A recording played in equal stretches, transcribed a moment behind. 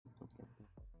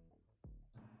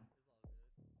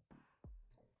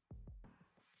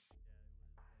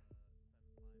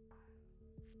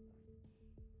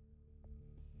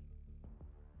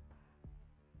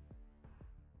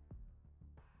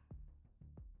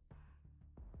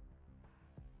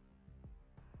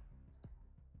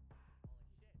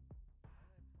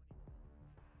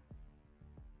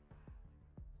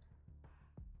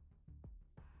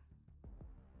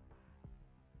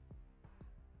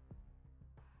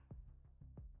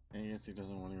I guess he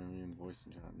doesn't want to be in voice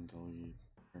chat until you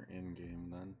are in game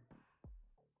then.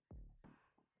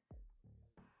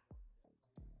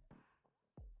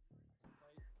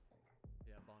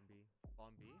 Yeah, Bomb B.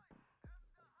 Bomb B?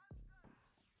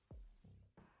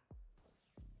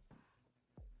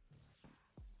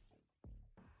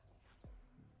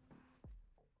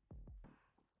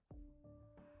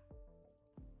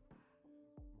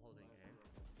 I'm holding A.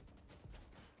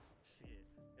 Shit.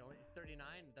 Only 39,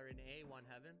 they're in A, one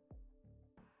heaven.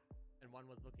 And one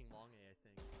was looking long A, I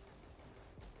think.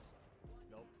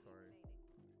 Nope, sorry.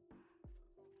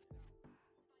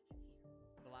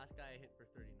 The last guy I hit for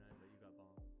 39, but you got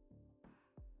bombed.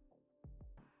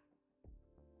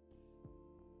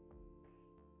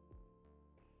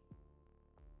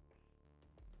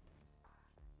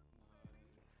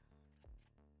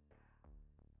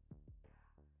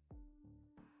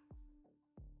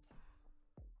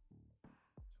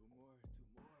 Two more.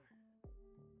 Oh my goodness.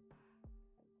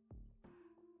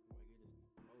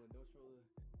 Roland, don't show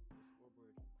the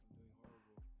scoreboard. I'm doing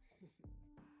horrible.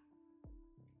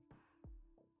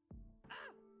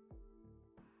 Ah!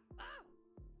 Ah!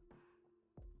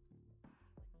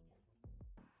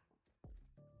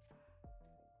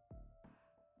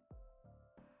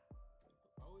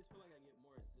 I always feel like I get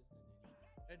more assists than anyone.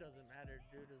 It doesn't matter,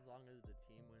 dude, as long as the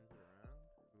team wins the round.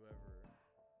 Whoever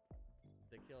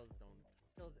the kill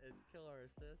or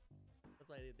assist. That's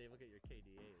why they look at your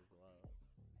KDA as well.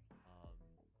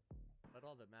 But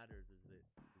all that matters is that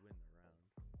you win the round.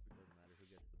 It doesn't matter who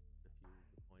gets the defuse,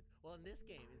 the points. Well, in this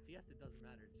game, in CS, it doesn't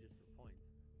matter. It's just for points.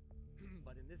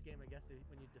 But in this game, I guess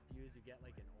when you defuse, you get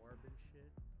like an orb and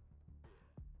shit. Yeah.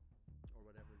 Or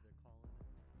whatever they're calling it.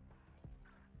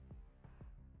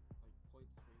 Like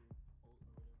points for your ult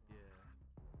or whatever. Yeah.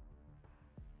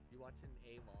 You watching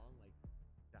A long, like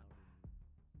down in.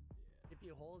 Yeah. If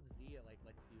you hold Z, it like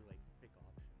lets you like pick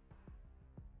option.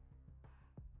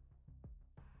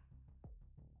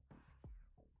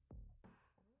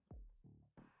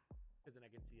 Because then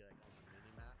I can see like on the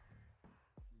mini map.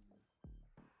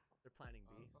 They're planning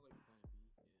B. It's not like plan B.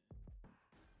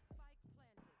 Yeah. Spike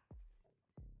planted.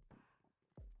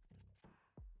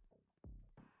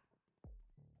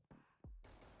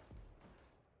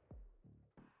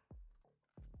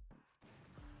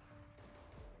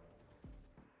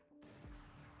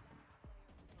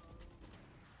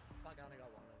 Fuck, I only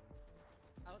got one of them.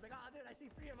 I was like, oh, dude, I see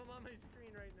 3 of them on my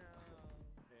screen right now.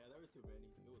 Yeah, there was too many.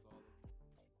 It was all of them.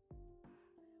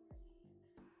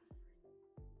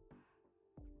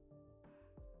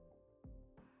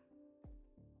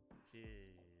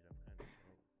 Shit, I'm kind of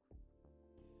broke.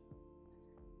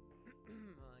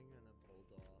 I'm gonna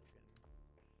bulldog and.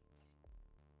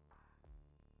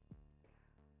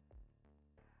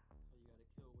 So you got a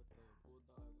kill with the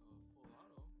bulldog full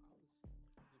auto. I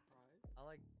was surprised. I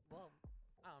like, well,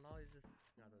 I don't know. You just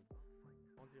gotta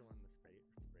once you learn the spray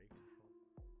control,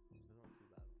 there's not too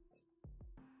bad.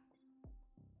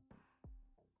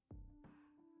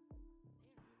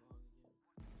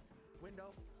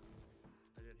 Window.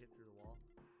 I did hit through the wall.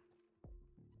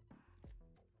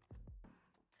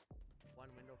 One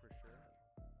window for sure.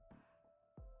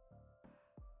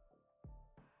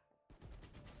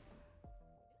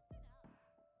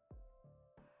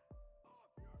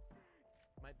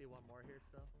 Might be one more here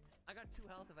still. I got 2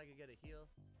 health if I could get a heal.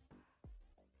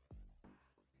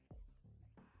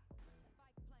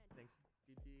 Thanks,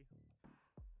 GG.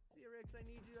 See you, Rix. I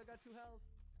need you. I got 2 health.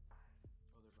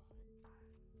 Oh, they're behind.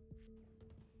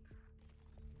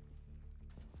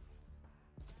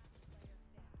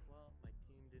 Well, my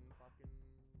team didn't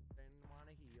want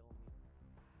to heal me.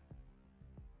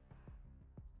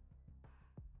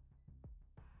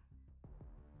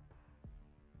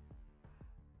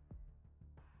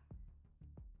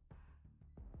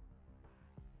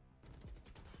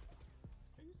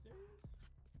 Are you serious?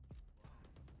 Wow.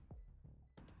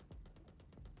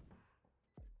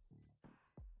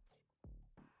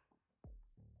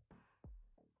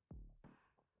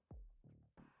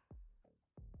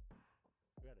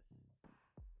 We gotta.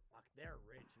 Fuck, they're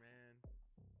rich, man.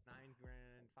 9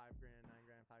 grand, 5 grand, 9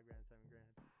 grand, 5 grand, 7 grand.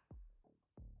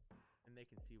 And they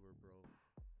can see we're broke.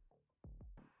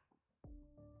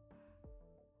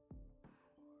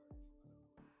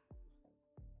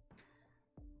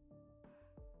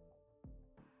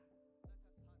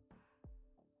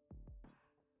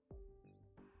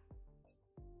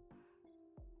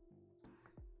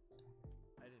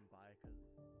 I didn't buy because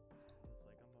I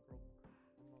was like,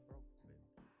 I'm a broke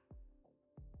bitch.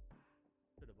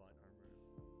 Should have bought armor.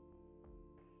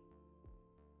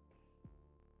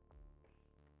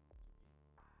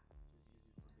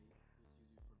 Just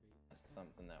use you for bait. That's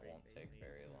something that won't take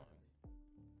very long.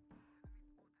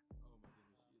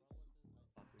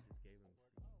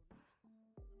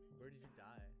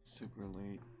 super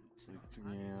late. It's like 3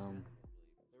 I'm a.m.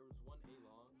 There was one A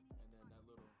long, and then that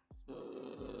little.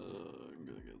 I'm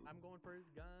gonna get. I'm going for his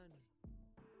gun.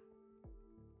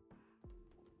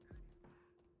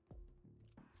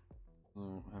 I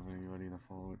don't have anybody to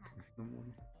follow it to the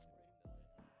morning.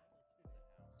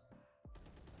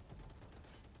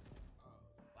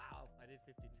 Wow, I did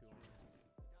 52 on him.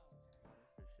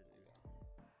 Good shit, dude.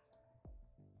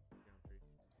 3 on 3.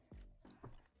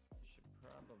 Should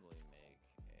probably make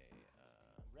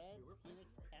a Red Phoenix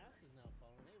Cass is now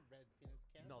following. Hey, Red Phoenix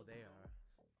Cass. No, they are.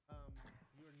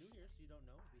 You are new here, so you don't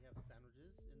know. We have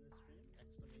sandwiches in this stream.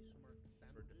 Exclamation mark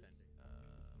For sandwiches. defending.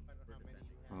 I don't know how many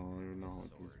you I have. don't even know what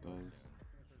this sword does.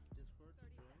 Exclamation mark Discord to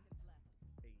join.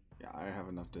 Hey. Yeah, I have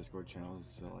enough Discord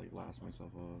channels to like last myself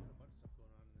up. A bunch of stuff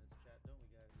going on in this chat, don't we,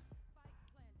 guys?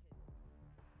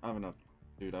 I have enough,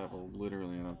 dude. I have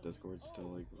literally enough Discords to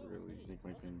like really make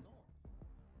my pin.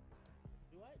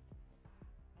 Do I?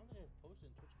 I don't think I've posted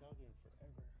in Twitch Calgary in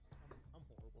forever. I'm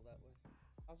horrible that way.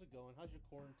 How's it going? How's your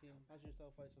quarantine? How's your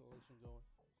self-isolation going?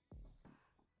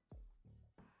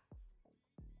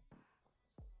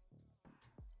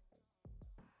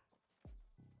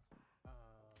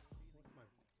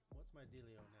 What's my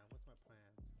dealio now? What's my plan?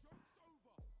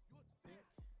 Think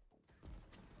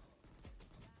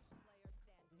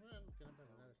I'm gonna put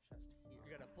another chest here.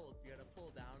 You gotta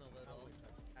pull down a little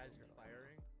as you're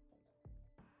firing.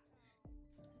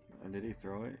 And did he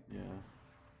throw it? Yeah.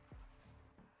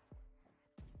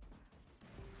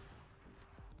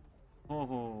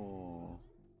 Oh.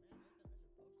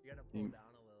 You gotta pull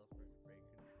down a little for spray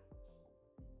control.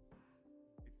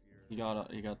 If you're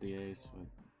He got the ace, but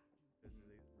because the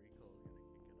recoil is gonna kick it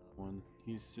up. one.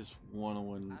 He's just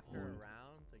 101. After a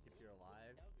round, like if you're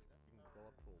alive, you can go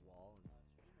up to a wall and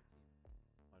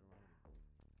I don't know how many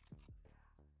bullets.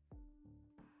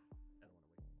 I don't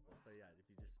want to wait. But yeah, if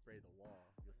you just spray the wall,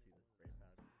 you'll see the spray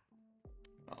pattern.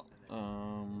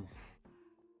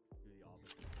 Do the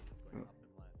opposite. It's going up and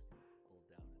left. Pull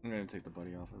down. I'm gonna take the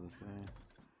buddy off of this guy.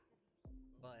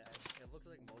 But it looks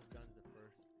like most guns, the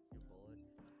first few bullets,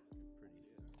 are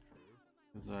pretty true.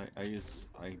 Cause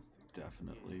I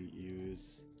definitely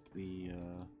use the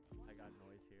I got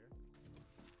noise here.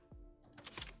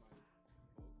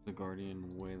 Guardian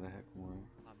way the heck more.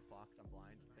 I'm fucked. I'm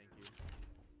blind. Thank you.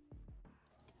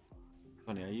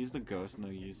 Funny, I use the ghost and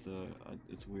I use the.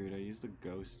 It's weird. I use the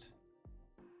ghost.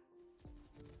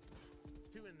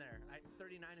 2 in there.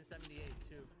 39 and 78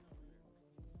 too.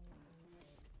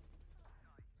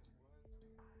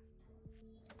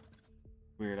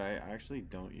 Weird. I actually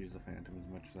don't use the Phantom as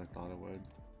much as I thought I would.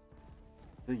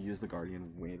 I use the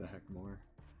Guardian way the heck more.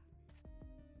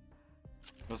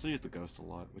 I also use the ghost a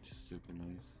lot, which is super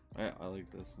nice. I like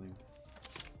this thing.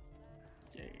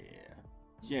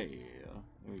 Yeah. Yeah.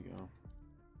 There we go.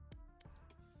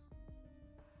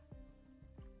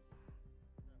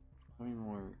 How many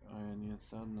more? I need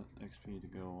 1,000 XP to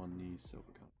go on the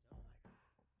silver cup.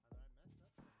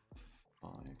 Oh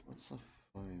my god. 5. What's the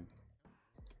 5?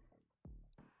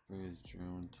 Raise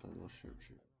drone, title,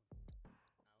 sharpshooter.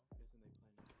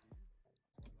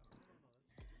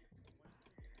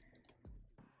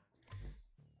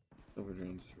 Silver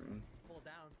drone's 3. Pull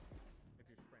down if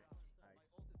you're sprint. Nice.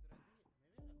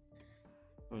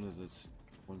 What is this?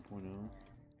 1.0? And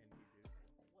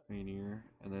you do. Rainier,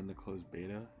 and then the closed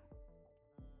beta.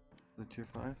 The tier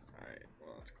 5? Alright,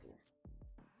 well that's cool.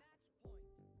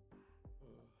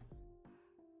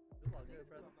 This is all good,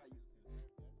 brother.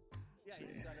 Yeah,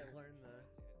 you just gotta learn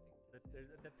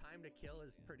the time to kill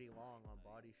is pretty long on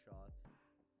body shots,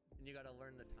 and you gotta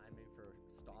learn the timing for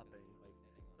stopping. Like,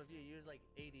 so if you use like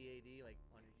AD like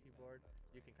on your keyboard,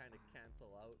 you can kind of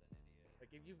cancel out. Like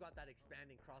if you've got that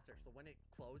expanding crosshair, so when it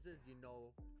closes, you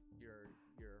know your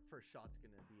first shot's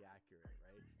gonna be accurate,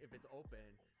 right? If it's open,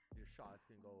 your shots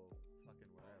can go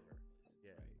fucking wherever.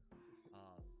 Yeah.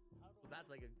 So that's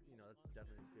like that's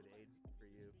definitely good aid for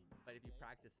you. But if you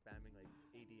practice spamming like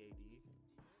AD,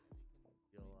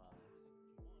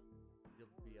 you'll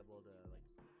be able to like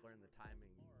learn the timing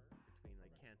between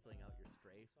like canceling out your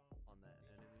strafe on the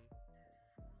enemy,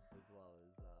 as well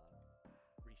as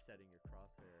resetting your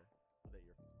crosshair so that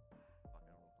you're fuck. I don't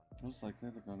know if I'm. Most likely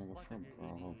they're gonna go Plus, from if you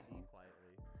Bravo. AD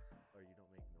quietly, or you don't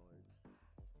make noise.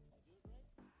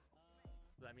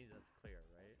 So that means that's clear,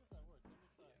 right?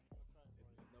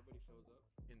 If nobody shows up.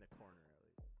 In the corner, at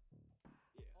least.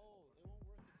 Yeah. Oh, it won't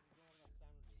work if you don't have enough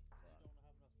sandwiches. You don't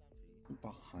have enough sandwiches. See?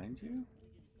 Behind you?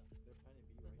 They're planning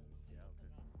B right now. Yeah.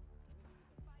 Okay.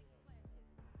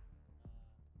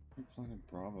 You planted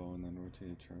Bravo and then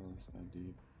rotated Charlie side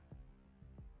deep.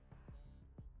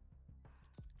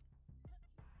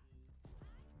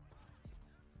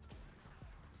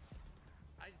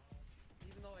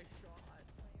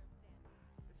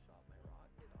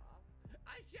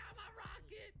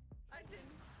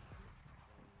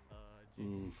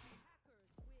 Oof.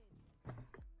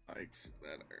 Yikes,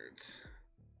 that hurts.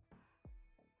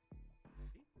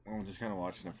 I'm just kind of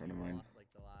watching a friend of mine. Lost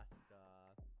like the last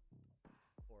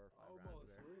 4 or 5 rounds Almost.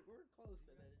 there. We're close,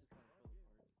 and then it just kind of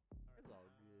fell apart. It's all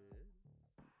good.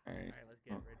 Alright. Alright, let's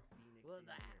get Red Phoenix. What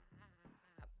the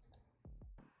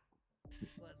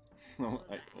Oh,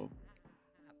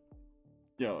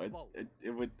 yo, it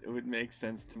would make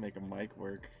sense to make a mic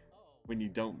work when you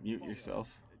don't mute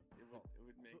yourself. It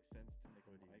would make sense to make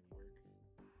a mic work when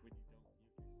you don't mute yourself.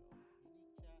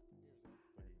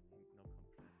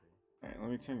 Alright, let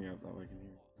me turn you up that way I can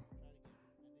hear.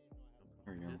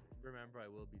 There we go. Just remember, I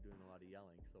will be doing a lot of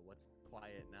yelling, so what's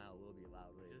quiet now will be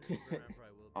loud later. Just remember, I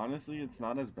will be Honestly, it's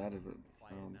not as bad as it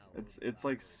sounds. It's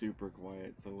like super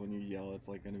quiet, so when you yell, it's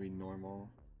like gonna be normal.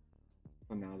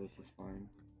 So now this is fine.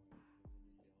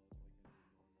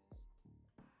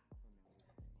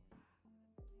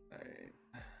 Alright.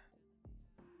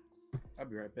 I'll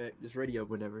be right back. Just radio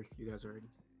whenever you guys are ready.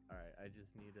 Alright, I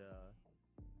just need a...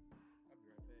 I'll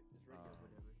be right back. Just radio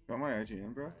whenever. Got my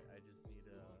IGN, bro? I just need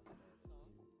a...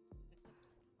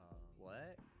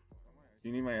 what? Do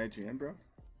you need my IGN, bro?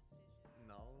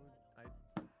 No, what?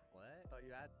 Thought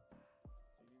you had...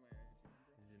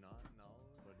 Did you not? No?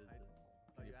 What is it?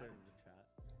 Can you put it in the chat?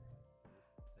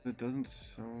 It doesn't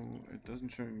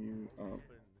show you up.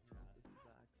 Put it in the chat.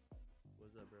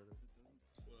 This is Zach. What's up, brother?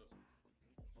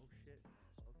 Oh shit.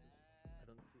 I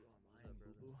don't see all mine,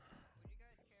 boo-boo.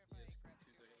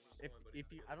 If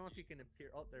you, I don't know if you can appear.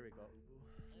 Oh, there we go.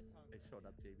 It showed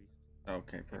up, JB.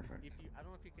 Okay, perfect. If you, I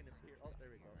don't know if you can appear. Oh,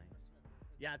 there we go.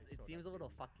 Yeah, it seems a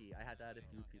little fucky. I had to add a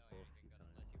few people a few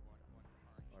times.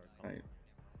 Or a couple. Right.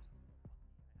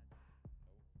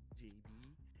 JB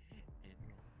and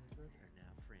RollinRizlas are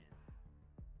now friends.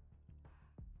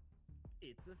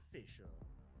 It's official.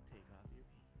 Take off your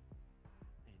pants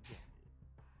and jacket.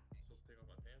 Supposed to take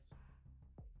off my pants?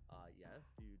 Yes,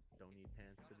 you don't need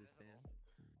pants for this dance.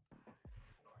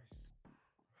 Nice.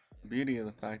 The beauty of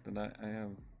the fact that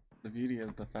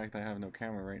I have no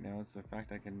camera right now is the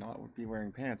fact I cannot be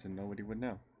wearing pants and nobody would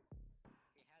know.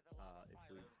 If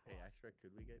we pay extra,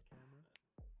 could we get camera?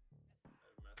 I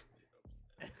have massive hiccups.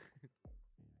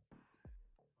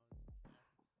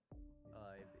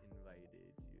 I've invited you.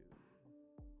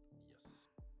 Yes.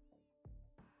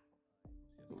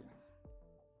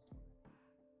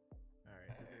 Alright,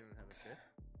 does anyone have a fifth?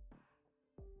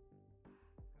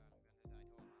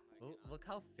 Oh, look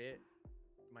how fit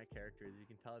my character is. You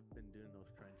can tell I've been doing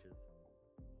those crunches.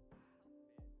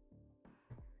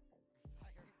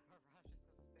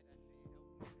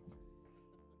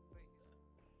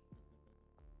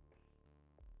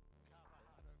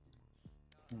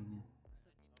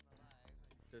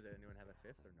 Does anyone have a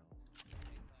fifth or no?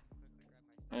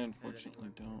 I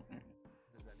unfortunately don't.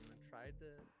 Has anyone tried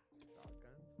the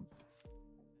shotguns?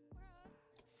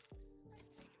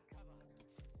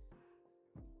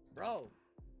 Bro,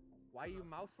 why you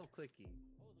mouse so clicky?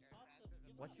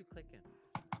 What you clicking?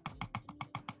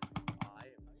 I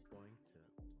am going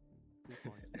to 2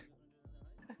 points.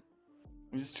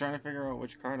 I'm just trying to figure out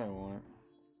which card I want.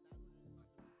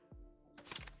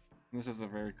 This is a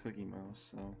very clicky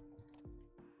mouse, so.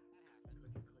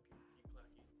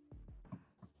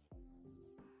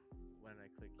 When I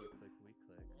click, you click, we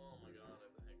click. Oh my god, I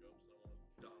have the hiccups. I wanna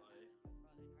die.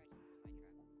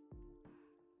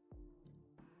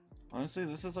 Honestly,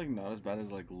 this is like not as bad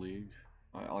as like League.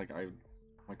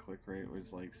 My click rate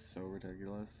was like so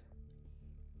ridiculous.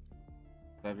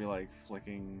 That'd be like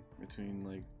flicking between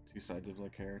like 2 sides of the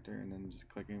character and then just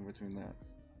clicking between that.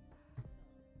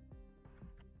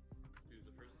 Dude,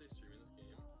 the first day streaming this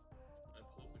game, I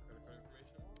pulled up the credit card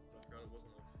information, but I forgot it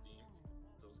wasn't like Steam.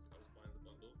 So I was buying the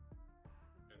bundle,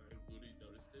 and I literally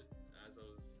noticed it as I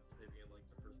was typing in like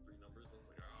the first 3 numbers. I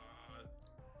was like, ah.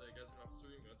 So I gotta turn off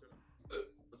streaming. I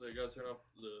was like, I gotta turn off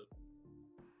the.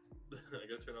 I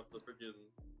gotta turn off the freaking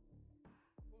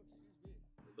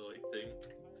the like thing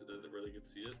to where they could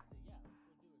see it.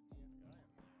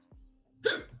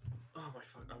 Oh my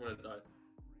fuck! I'm gonna die.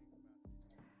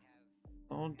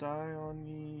 Don't die on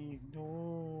me,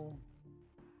 no.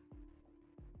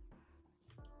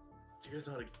 Do you guys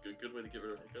know how to a good way to get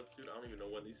rid of hiccups, dude? I don't even know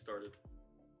when these started.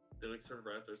 They like started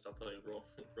right after I stopped playing Rolling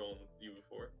with you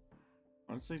before.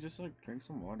 Honestly, just like drink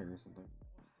some water or something.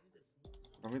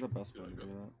 Probably the best way to do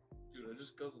that. Dude, I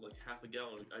just goes like half a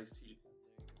gallon of iced tea.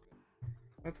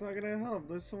 That's not gonna help.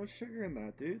 There's so much sugar in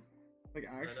that, dude. Like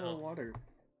actual water.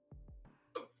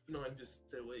 No, I need to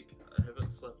stay awake. I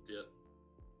haven't slept yet.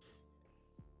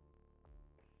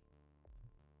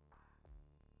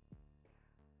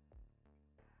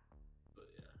 But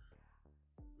yeah,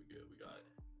 we good. We got it.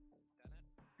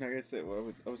 Like I said,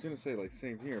 well, I was gonna say like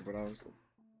same here, but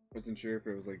wasn't sure if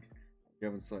it was like you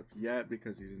haven't slept yet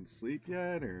because you didn't sleep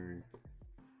yet, or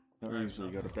don't I've usually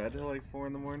not go to slept bed yet. till like 4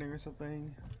 in the morning or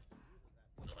something.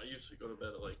 No, I usually go to bed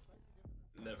at like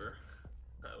never.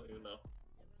 I don't even know.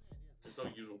 There's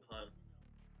no usual time.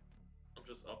 I'm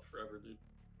just up forever, dude.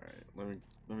 All right,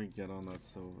 let me get on that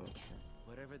Sova.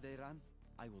 Wherever they run,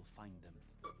 I will find them.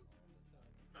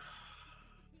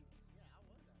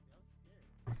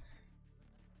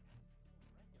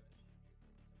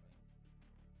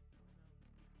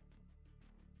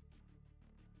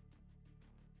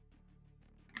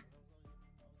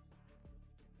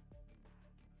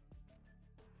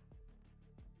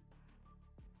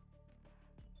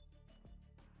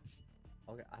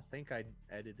 Okay, I think I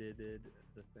edited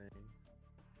the things.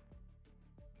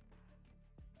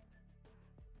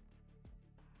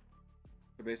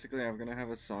 So basically, I'm gonna have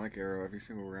a sonic arrow every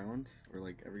single round, or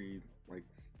like every like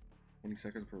 20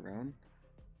 seconds per round.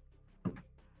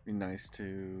 Be nice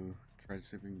to try to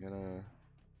see if we can get a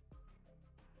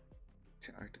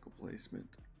tactical placement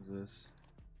of this.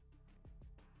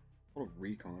 A little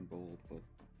recon bolt, but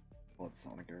call it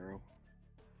sonic arrow.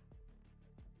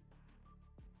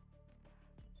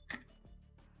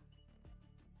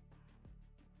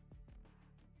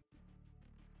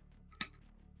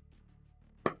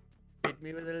 Hit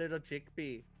me with a little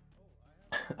chickpea.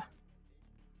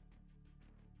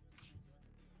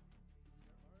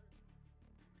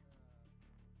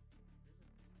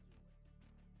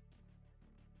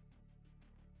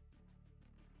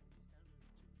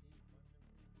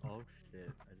 Oh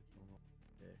shit! I just don't know.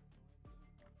 Okay.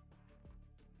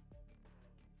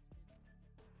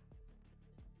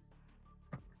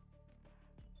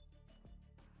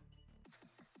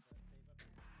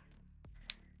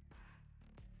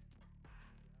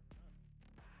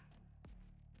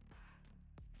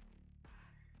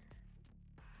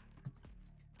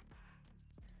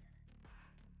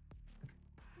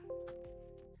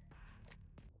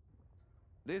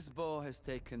 This bow has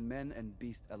taken men and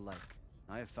beast alike.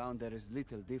 I have found there is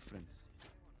little difference.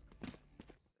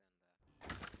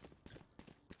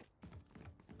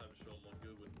 I'm sure I'm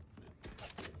good with it.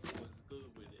 What's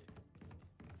good with it?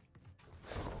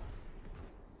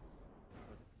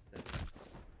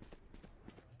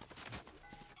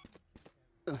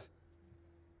 I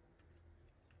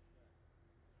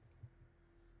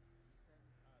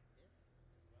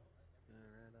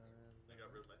got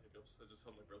rid of my hiccups. I just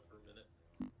held my breath for a minute.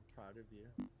 Proud of you.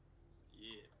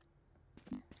 Yeah.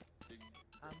 Big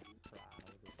I'm proud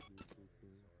of you.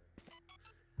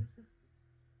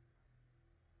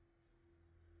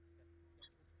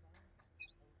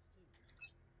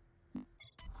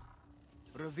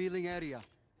 Revealing area.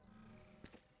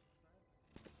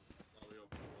 Oh, we go.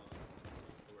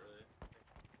 Where are they?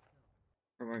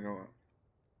 Where am I going?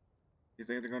 You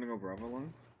think they're gonna go Bravo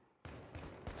long?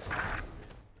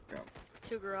 Yeah.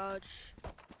 Two garage.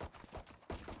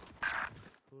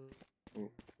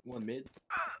 One mid.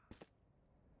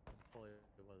 Hopefully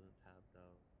it wasn't tapped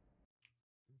out.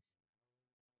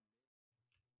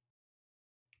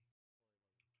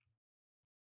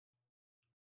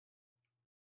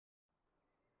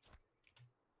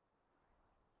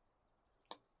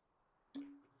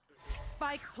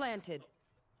 Spike planted.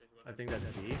 I think that's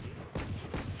B.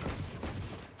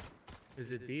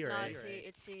 Is it B or No, A? it's C.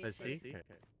 It's C. It's It's C? C.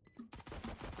 Okay.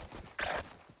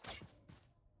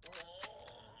 Oh,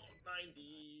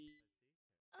 90.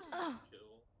 Ugh. Kill.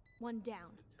 One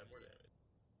down. Did 10 more damage.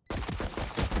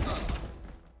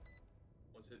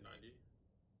 One's hit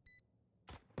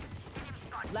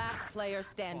 90. Last player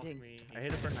Fuck standing. me. I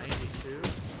hit it for 92.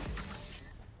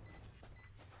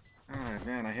 Alright,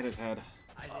 man, I hit his head.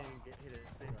 I didn't hit a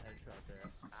single headshot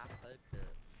there.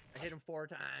 I hit him 4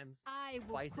 times. I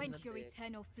will Twice in quench the your dick.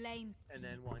 eternal flames. And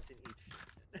then once in each.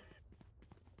 I'm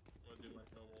gonna do my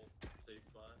normal safe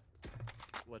buy.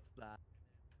 What's that?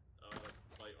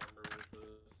 Light armor with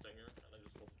the stinger, and I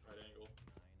just hold the triangle.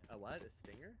 A what? A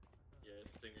stinger? Yeah,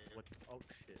 stinger. What? Oh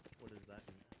shit. What does that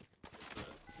mean? It's the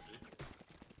SMG.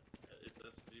 It's the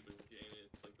SMG, but if you aim it,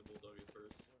 it's like the bulldog at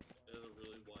first. It has a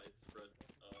really wide spread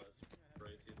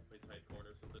spray, so you have to play tight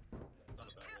corners with it. It's not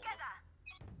a bad one.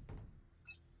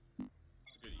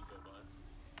 It's a good eco buy.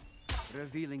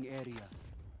 Revealing area.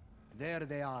 There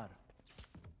they are.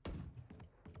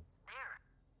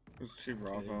 Let's see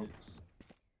Bravo.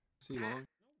 See long.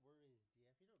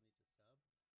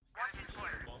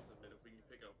 Bombs in mid, if we can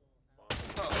pick up bombs.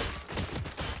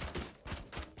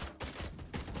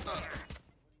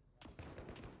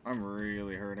 I'm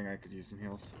really hurting. I could use some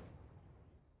heals.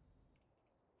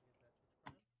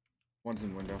 One's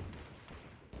in window.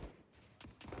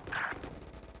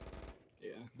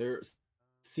 Yeah, There's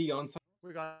C on site.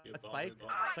 We got Yeah, a bomb, spike. bomb.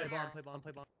 Play bomb, play bomb,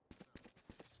 play bomb.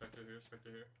 Spectre here, Spectre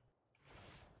here.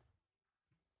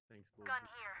 Thanks, boo.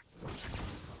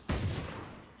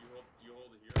 You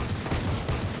hold it here.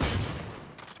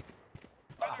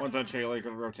 One's on Shayla,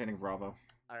 rotating Bravo.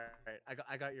 Alright,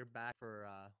 I got your back for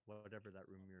whatever that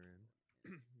room you're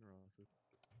in. Neurosis.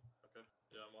 Okay.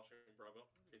 Yeah, I'm watching Bravo.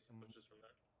 Casey switches from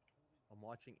there. I'm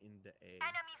watching into A.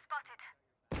 Enemy spotted.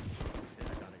 Shit,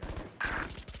 I got it.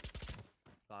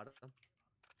 Got him.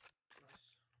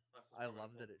 Nice. That's I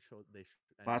love that it showed they.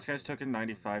 Last guy's took in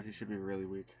 95. He should be really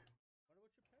weak.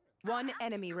 One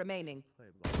enemy remaining. Play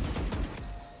bomb.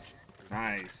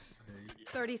 Nice.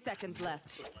 30 seconds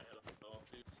left. Put my head up and fell off,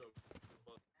 dude. So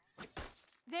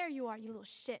There you are, you little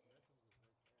shit.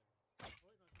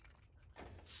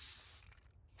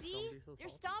 See? Don't be so You're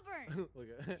salty. stubborn. Look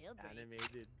at Jailbreak.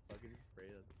 animated fucking spray.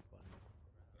 That's fun.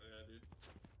 yeah, dude.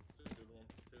 It's a good one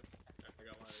too. I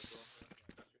got mine as well.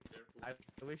 Yeah, got you. Careful.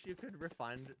 I wish you could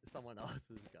refund someone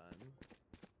else's gun.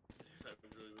 I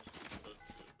really wish you could.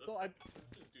 So I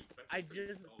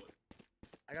just- solid.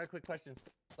 I got a quick question.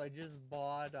 So I just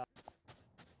bought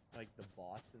like the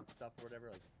bots and stuff or whatever.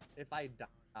 Like if I die,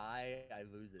 I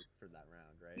lose it for that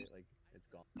round, right? Like it's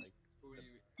gone. Like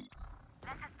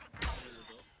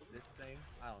this thing.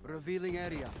 I don't know. Revealing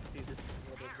area. See this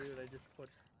little dude I just put.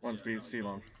 One Yeah, speed, no, C you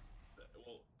don't long. lose that.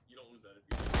 Well, you don't lose that if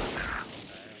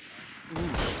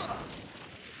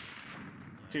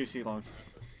you. 2 C long.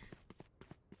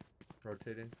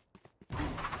 Rotating.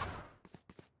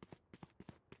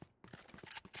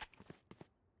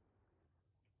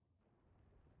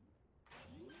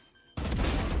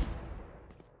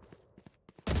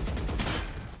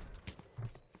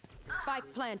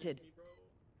 Spike planted.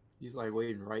 He's like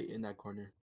waiting right in that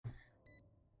corner.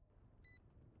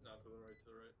 Not to the right, to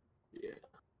the right. Yeah.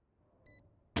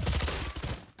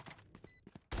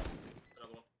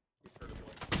 Another one. He's hurt as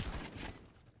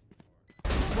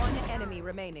well. One enemy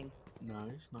remaining.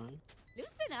 Nice, nice.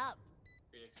 Loosen up.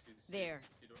 Phoenix, you see, There.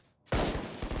 see door. Nice,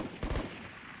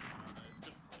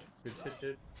 good Phoenix. Good shit,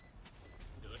 dude.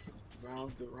 Dude, that kid's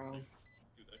Round, good round.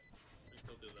 Dude, we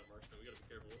still did that marksman. We gotta be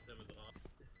careful with him as an op.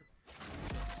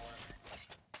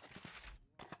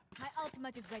 My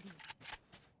ultimate is ready.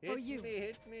 Hit you.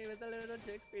 hit me with a little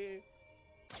chickpea.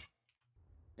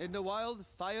 In the wild,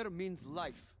 fire means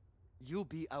life. You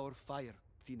be our fire,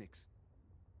 Phoenix.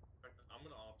 I'm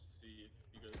gonna op C if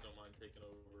you guys don't mind taking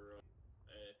over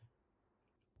A.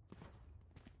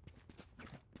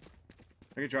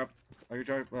 I could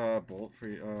drop bolt for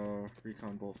you,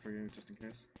 recon bolt for you just in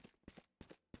case.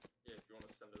 Yeah, if you want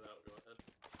to send it out, go ahead.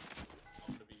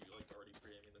 I'm gonna be like already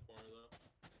pre-aiming the corner though.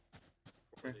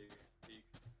 Okay. They peek.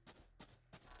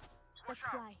 Let's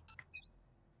fly.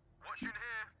 Here,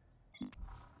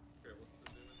 what's the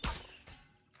zoom in?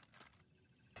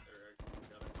 There, I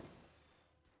got it.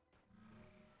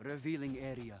 Revealing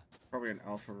area. Probably an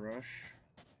alpha rush.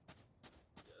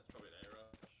 Yeah, it's probably an A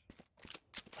rush.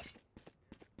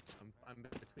 I'm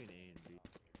between A and B.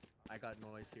 I got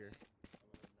noise here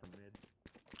from mid.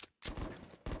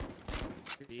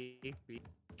 B.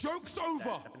 Joke's over!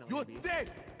 Definitely You're B. dead!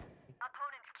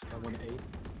 That one A.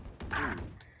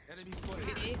 Enemy spotted.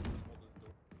 Hold this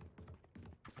door.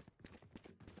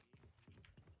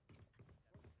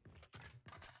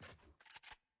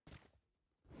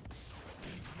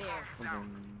 There. One's on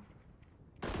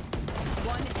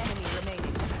One enemy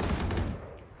remaining.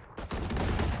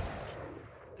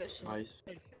 Good shit. Nice.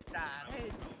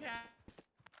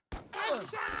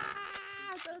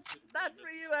 That's for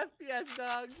you, FPS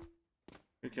dog.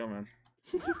 good kill, man.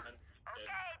 Okay,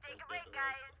 take a break,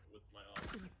 guys. With my op.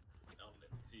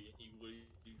 See, he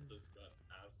just got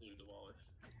absolutely demolished.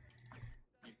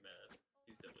 He's mad.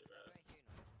 He's definitely mad.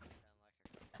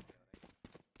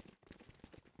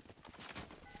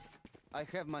 I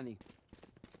have money.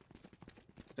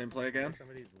 Same play again.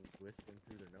 Somebody's whistling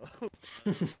through their nose.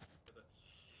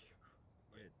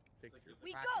 Wait, Fix like your this.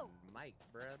 We fucking go. mic,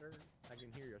 brother. I can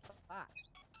hear your thoughts.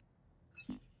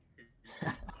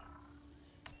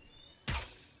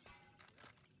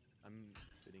 I'm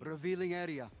sitting. Revealing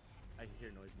area. I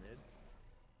hear noise mid.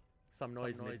 Some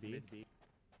noise mid B.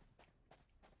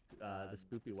 The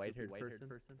spoopy white-haired person.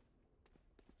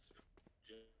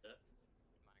 Jet.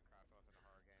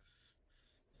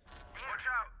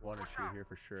 One or two here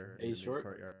for sure. A in the short.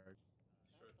 courtyard. Alright,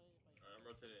 I'm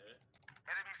rotating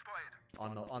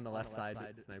A. On the left side,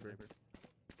 sniper.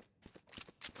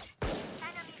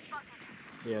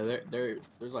 Yeah, there's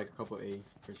like a couple A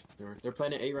for sure. They're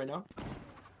playing A right now.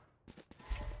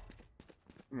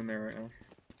 I'm in there right now.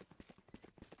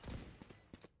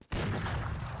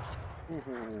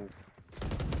 Ooh.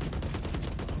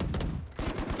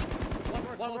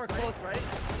 One more close, right?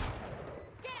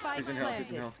 Spike He's in hell. He's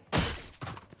in planted. hell.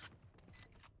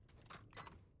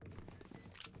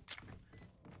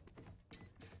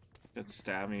 That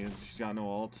stabbed me. She's got no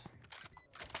ult.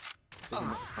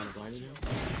 Kind of blinded him.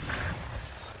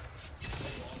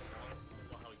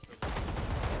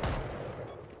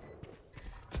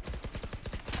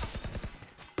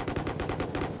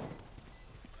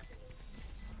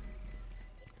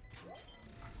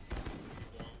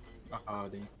 Oh,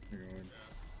 dang.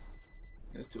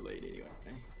 It's too late anyway.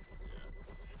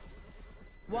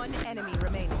 One enemy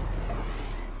remaining.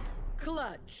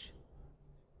 Clutch.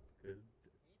 Good.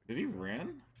 Did he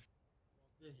ran?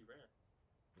 Yeah, he ran.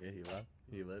 Yeah, he left.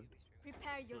 He lived.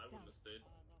 Prepare I wouldn't have yourselves. stayed.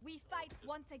 We fight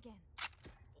once again.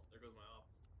 Oh, there goes my op.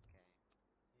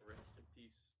 Rest in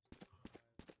peace.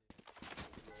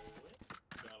 Roll it.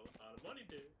 Got a lot of money,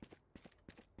 dude.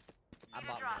 I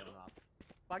bought my own op.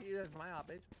 Fuck you, that's my op,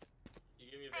 bitch.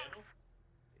 You give me a vandal?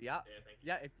 Yeah. Yeah, thank you.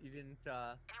 Yeah, if you didn't,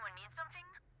 Anyone need something?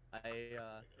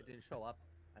 it didn't show up.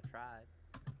 I tried.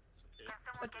 It's okay. Can I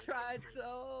someone get tried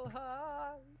so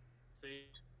hard. Say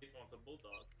he wants a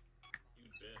bulldog. You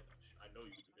bitch. I know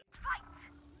you do that. fight?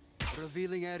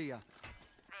 Revealing area.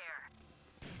 There.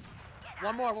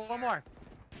 One more.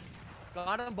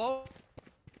 Got them both.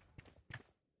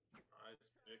 Nice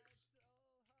picks.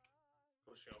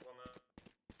 Pushing up on that.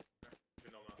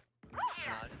 You know, not.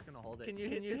 No, I'm just gonna hold it. Can you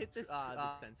hit this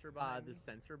the sensor behind the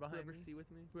sensor behind Whoever see with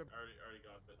me? Whoever. Already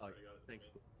got it. Oh, Already got it. thanks.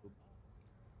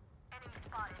 Enemy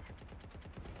spotted.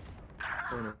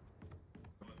 Oh, no.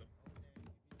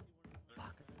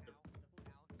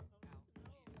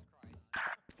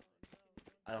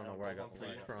 I don't know where I got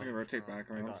flanked from. I'm gonna rotate back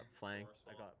I around. got flanked.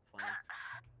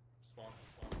 Spawn.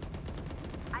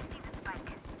 I see the spike.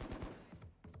 Did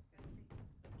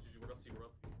you what else? What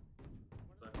else?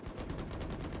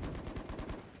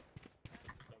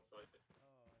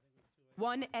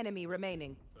 One enemy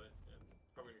remaining. But, yeah,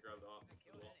 probably gonna grab the op as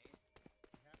well.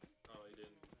 Oh, he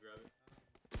didn't grab it.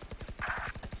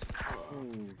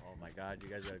 Oh my god, you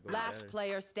guys gotta go Last together.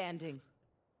 player standing.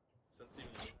 Since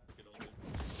even get on it.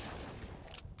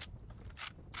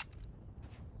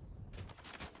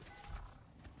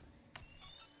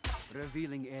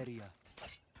 Revealing area.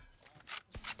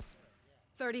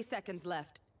 30 seconds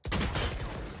left.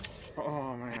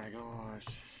 Oh my gosh.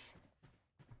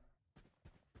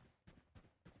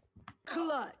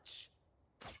 Clutch.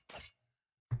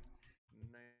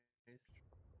 Nice.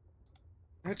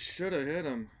 That should have hit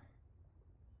him.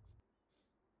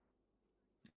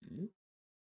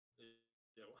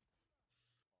 Yeah, what?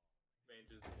 Man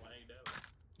just lagged out.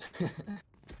 Alright,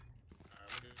 I'm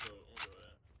gonna go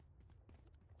that.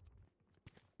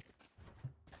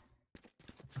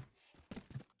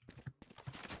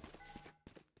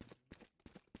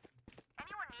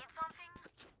 Anyone need something?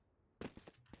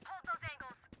 Hold those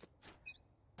angles.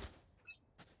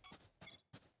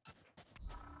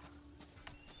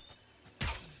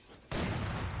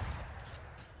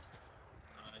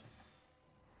 Nice.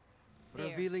 There.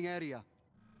 Revealing area.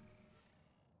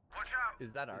 Watch out.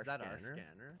 Is that our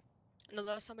scanner? No,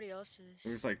 that's somebody else's.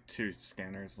 There's like two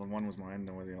scanners. The one was mine,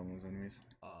 the other one was enemies.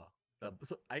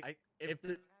 So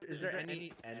is there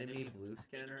any enemy blue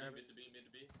scanner ever? Mid to B, mid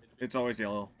to B, mid to B. It's always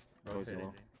yellow. Always Okay.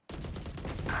 yellow.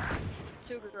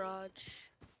 Two garage.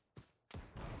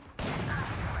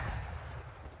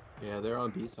 Yeah, they're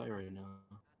on B side right now.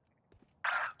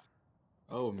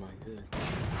 Oh my god.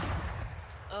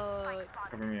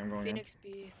 Cover me, I'm going in. Phoenix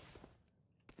B.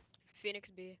 Phoenix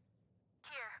B.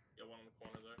 Got one in the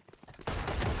corner there.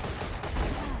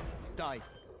 Die.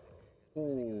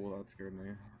 Oh, that scared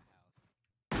me.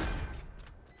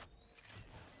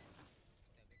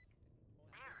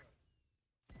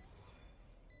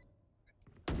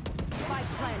 Spike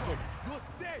planted. You're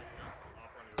dead.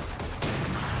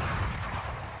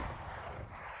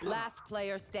 Last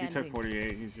player He standing. took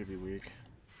 48, he should be weak.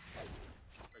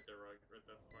 Right there, right there,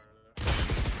 corner there.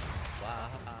 Wow.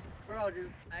 Bro,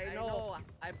 just I know.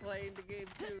 I played the game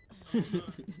too. I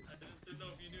just didn't know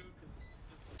if you knew because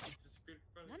it disappeared in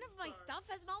front of None you. of my Sorry. stuff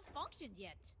has malfunctioned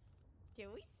yet.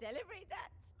 Can we celebrate that?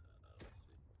 Let's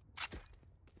see.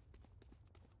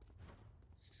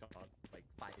 Shot like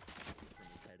 5 feet from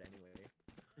his head anyway.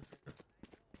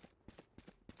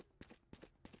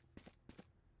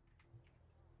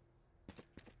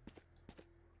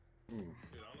 Oof.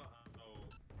 Dude, I don't know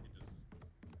how he just.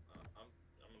 I'm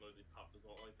gonna let you pop this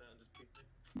all like that and just peek me.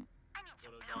 I need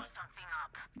to What a build guy. something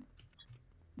up.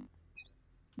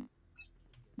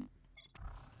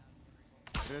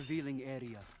 Revealing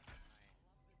area.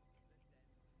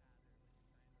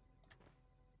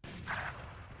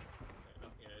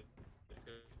 Nothing. It's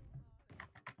good.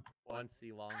 One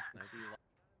C long snipe.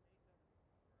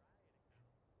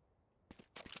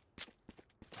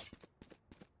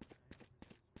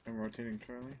 I'm rotating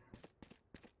Charlie.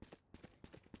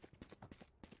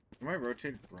 Am I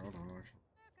rotating? Bro, no, actually.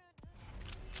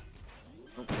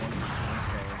 Oh, one's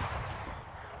Charlie.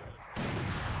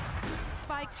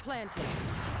 Spike planted.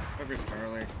 Whoever's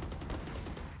Charlie.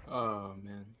 Oh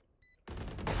man.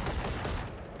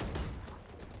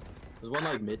 There's one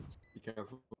like mid. Be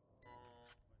careful.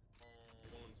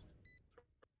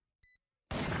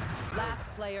 Last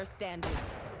player standing.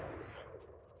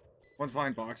 One's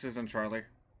behind boxes and Charlie.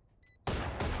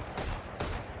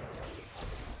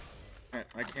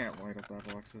 I can't light up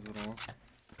that boxes at all.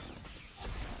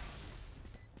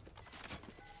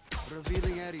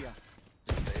 Revealing area.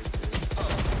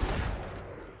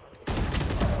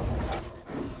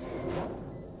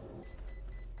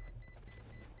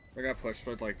 I got pushed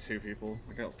with like 2 people.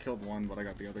 I got killed one, but I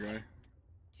got the other guy.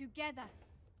 Together,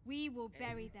 we will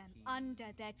bury them under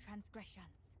their transgressions.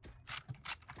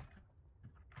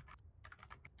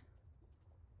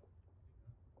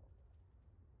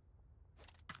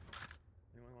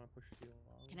 Anyone want to push steel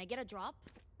along? Can I get a drop?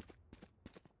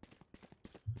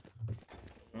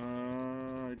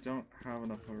 I don't have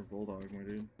enough for Bulldog, my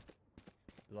dude.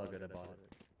 It's all good, I bought it.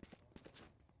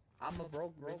 I'm a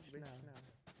broke bitch now.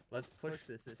 Let's push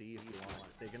this C if you want.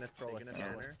 They're gonna throw a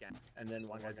scanner, and then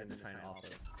one guy's gonna try and off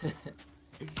us.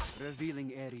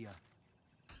 Revealing area.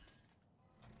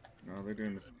 No, they're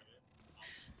doing this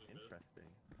Interesting.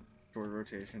 short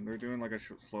rotation. They're doing like a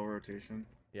slow rotation.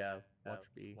 Yeah, watch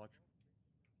B.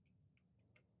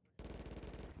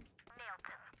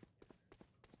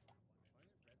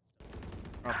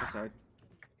 Off the side.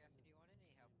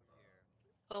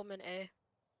 Omen A.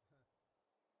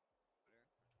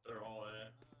 They're all A.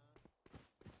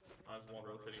 I was one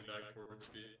rotating back towards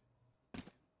B.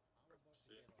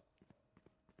 C.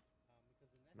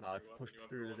 No, I've pushed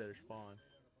through to their spawn.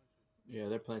 Yeah,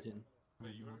 they're planting.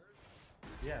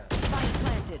 Yeah. Spike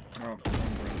planted. Oh, You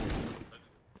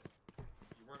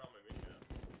weren't on my main yet.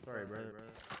 Sorry, brother.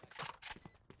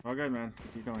 all good, man.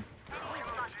 Keep going.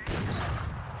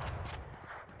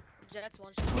 Jets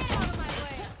one Get out of my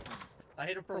way! I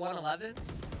hit him for 111.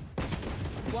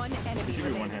 One You enemy should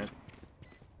be one remaining. hit.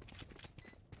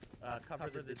 Cover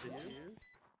the defuse.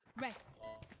 Rest.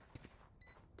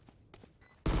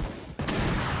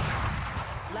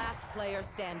 Last player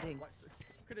standing.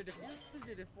 Could have defused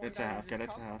it if one It's a guy half. was Get it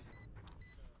just to half.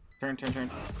 Turn.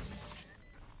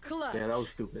 Clutch. Yeah, that was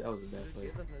stupid. That was a bad Just play.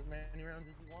 give him as many rounds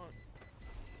as you want.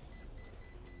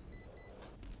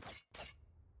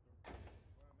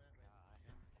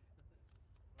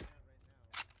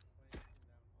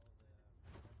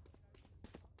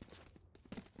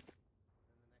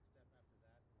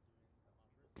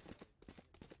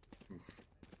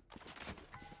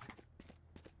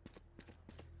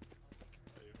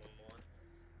 Maybe one more.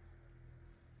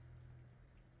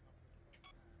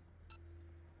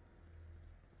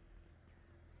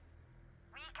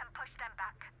 We can push them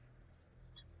back.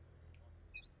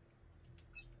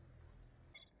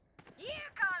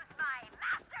 Here comes my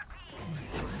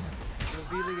masterpiece!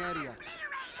 Revealing area.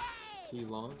 Too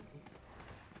long.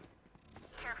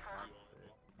 Careful.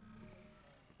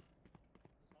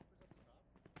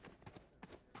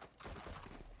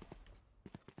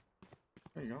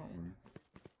 There you go. Man.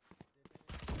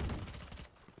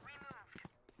 Removed.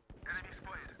 Enemy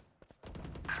spotted.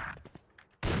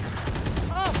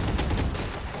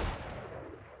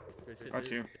 Good shit, Got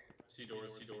dude. you. C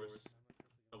doors.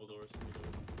 Double doors.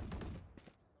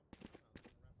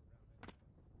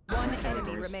 One Doors.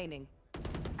 enemy remaining.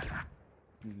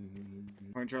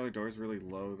 Point Charlie door's really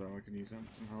low though. I can use that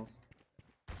for some health.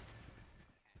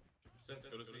 Since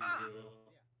go to C.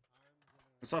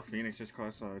 I saw Phoenix just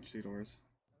cross HC doors.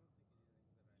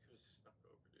 Could've snuck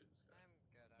over, dude.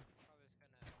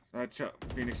 This guy.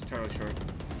 Phoenix Charlie short.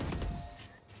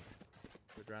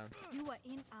 Good round. You are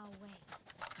in our way.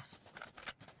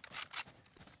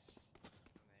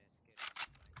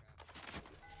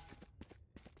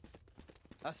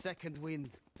 A second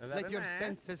wind. Is that Let an your ass?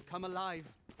 senses come alive.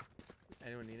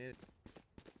 Anyone need it?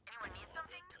 Anyone need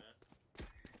something?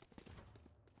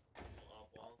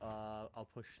 I'll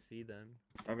push C then.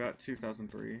 I've got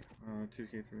 2003,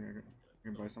 2K3. I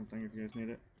can buy something if you guys need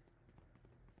it.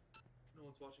 No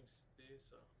one's watching C,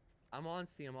 so. I'm on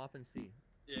C. I'm off in C.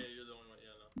 Yeah, you're the only one. Yeah,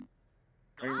 no.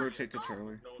 I can rotate to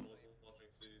Charlie. No one was watching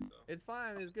C, so. It's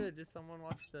fine. It's good. Just someone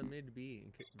watch the mid B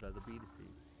and the B to C.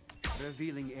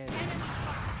 Revealing area. Enemy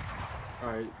spotted.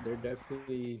 Alright, they're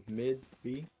definitely mid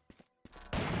B.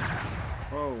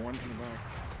 Oh, one's in the back.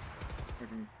 I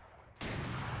can.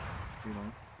 You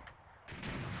know.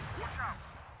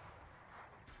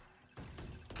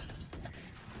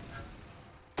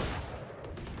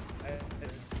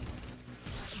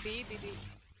 B, B, B.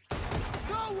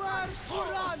 Nowhere to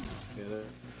run! Yeah, there.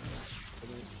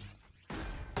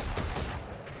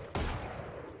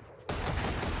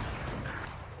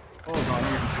 Oh god, I'm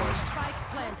getting pushed. Spike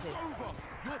planted.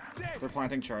 They're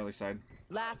planting Charlie side.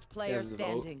 Last player There's his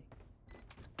ult. standing.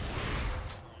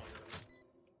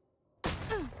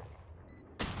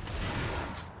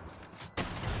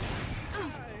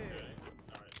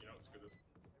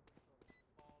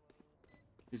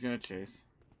 He's gonna chase.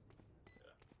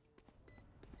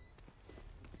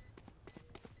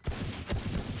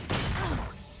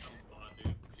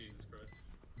 Dude. Jesus Christ.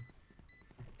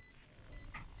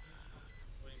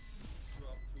 Wait,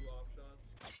 drop 2 off shots.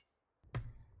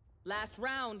 Last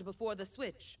round before the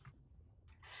switch.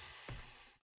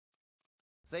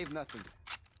 Save nothing.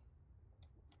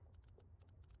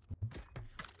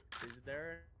 Is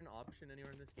there an option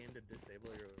anywhere in this game to disable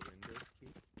your Windows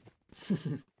key?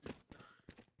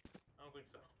 I don't think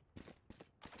so.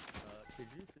 Could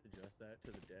you suggest that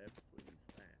to the devs, please?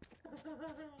 Thanks.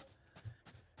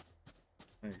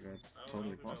 I think that's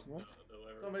totally possible.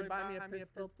 Somebody buy me a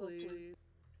pistol, please.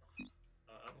 I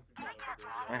don't think they'll ever do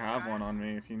that. I have one on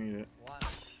me if you need it. Why?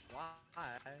 Why?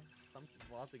 Some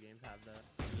lots of games have that.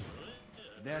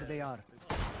 There they are.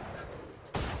 Maybe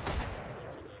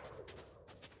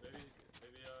they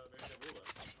will then.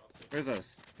 I'll see. Where's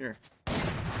this? Here.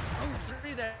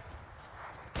 Three there.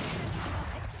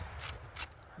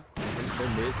 They're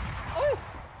mid. Oh!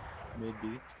 Mid B.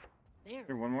 There.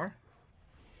 Here, one more.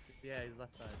 Yeah, he's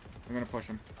left side. I'm gonna push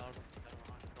him. I don't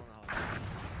know how.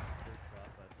 Good shot,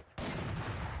 but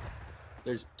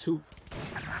There's two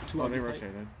Oh, on they this side.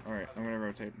 rotated. Alright, I'm gonna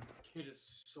rotate. This kid is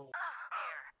so.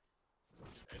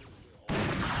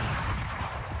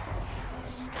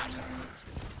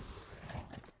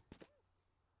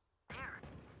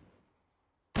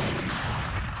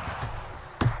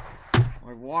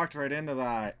 I walked right into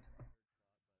that.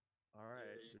 all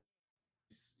right. You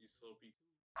slow peek.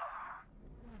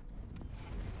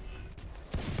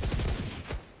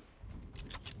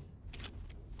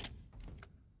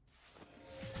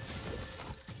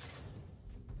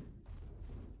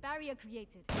 Barrier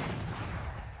created.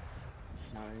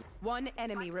 Nine. One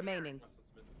enemy remaining.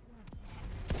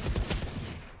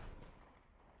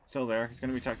 Still there. He's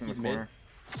gonna be tucked in the He's corner.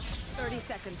 30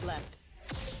 seconds left.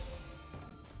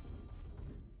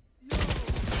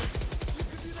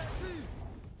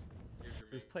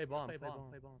 Just play bomb. Play bomb.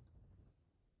 Oh,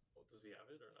 does he have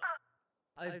it or not?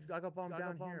 I got bomb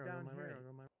down here. On my right.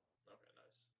 Okay,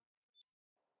 nice.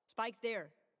 Spike's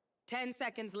there. 10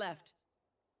 seconds left.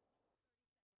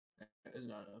 It's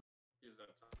not up. He doesn't have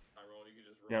time roll. You can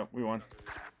just roll. Yeah, we won.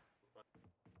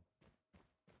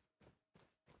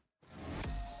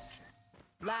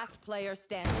 Last player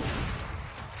standing.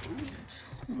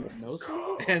 Nose.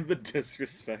 And the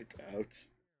disrespect. Ouch.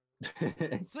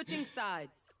 Switching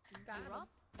sides. You're up.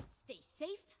 Stay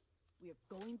safe. We're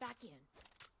going back in.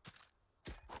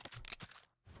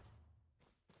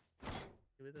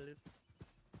 Give it a little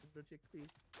chickpea.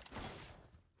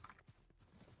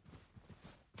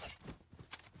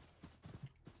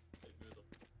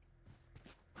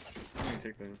 Let me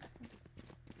take those.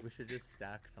 We should just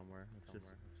stack somewhere. Let's just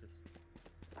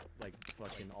like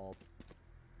fucking all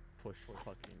push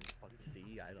fucking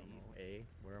C. I don't know. A.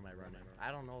 Where am I running?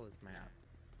 I don't know this map.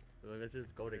 Let's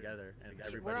just go together and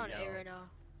everybody We're on yell. A right now.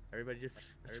 Everybody just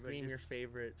scream your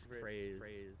favorite phrase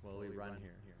while we run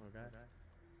here. Okay?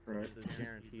 Right. This is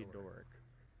guaranteed to work.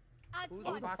 As Who's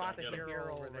one. the fucking Get him.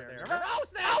 hero over there? Oh,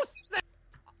 snap!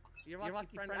 Your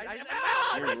lucky friend.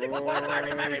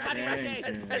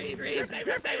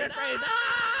 Favorite phrase.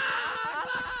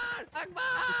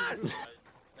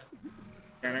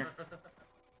 Scanner.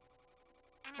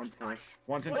 One push.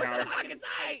 One's in What's tower. the fucking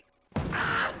sight?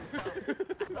 I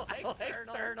like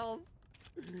turtles.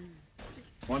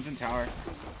 One's in tower.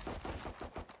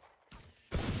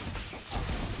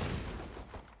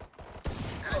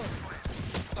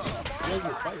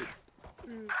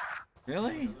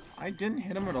 Really? I didn't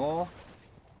hit him at all.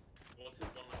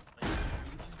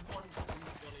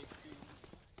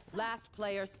 Last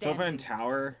player Sofa in standing.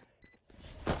 tower.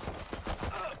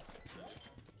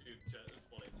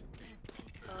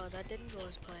 That didn't go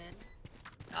as planned.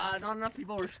 Not enough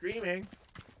people were screaming.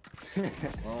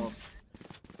 Well,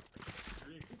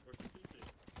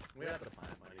 We have to find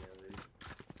money at least.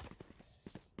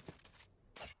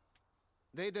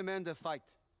 They demand a fight.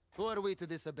 Who are we to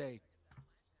disobey?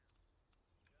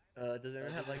 Does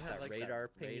anyone have like that radar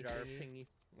pingy?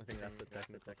 I think that's the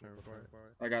technical term for it.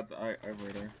 I got the. I have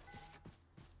radar.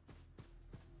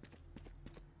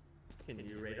 Can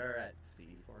you radar at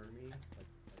C for me? Like,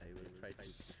 I would try to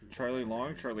shoot Charlie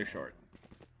long, Charlie short.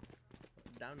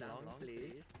 down long,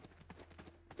 please.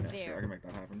 Yeah, sure, I can make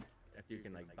that happen. If you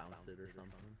can like bounce it or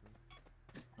something.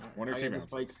 One or I two got the bounces.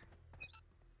 spike.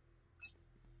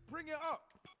 Bring it up.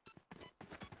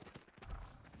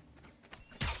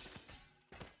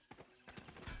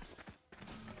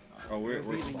 Oh, we're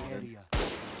Revealing spotted. area.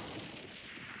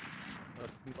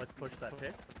 Let's push that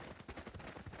pick.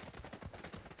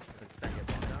 Let's try and get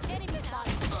bomb down. Enemy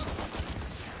spotted.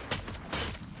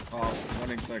 Oh,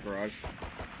 running to the garage.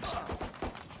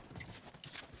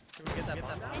 Can we get that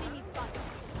bomb down? Enemy spotted.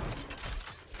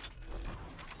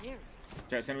 There.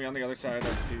 Jet's gonna be on the other side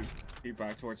to be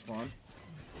back towards spawn.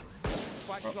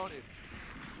 Spike Oh. planted.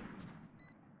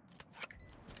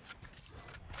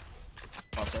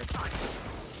 Top side.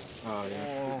 Oh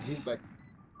yeah. Oh. He's back.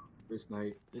 This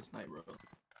night, bro.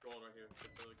 Rolling right here.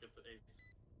 Get the ace.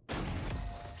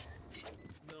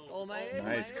 No. Oh my.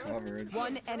 Nice coverage.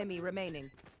 One enemy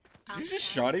remaining. Did you just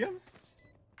shot him?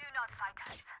 Do not fight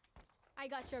us. I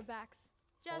got your backs.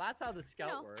 Just, Well, that's how the scout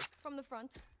you know, works. from the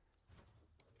front.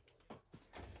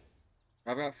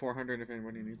 I've got 400 if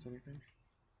anybody needs anything.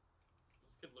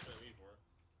 This kid looking at me for.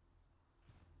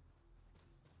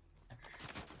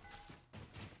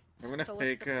 I'm gonna So what's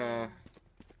the fake plan?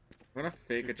 I'm gonna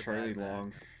fake a Shoot the Charlie bad guy.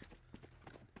 long.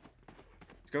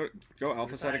 Go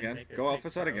alpha side try and again. make it Go fake alpha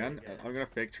side Charlie again. again. I'm gonna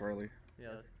fake Charlie.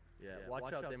 Yes. Yeah.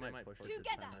 Watch out, they might push it this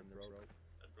Together. time in the road.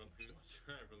 Everyone's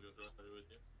gonna throw it with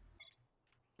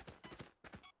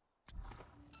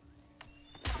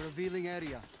you. Revealing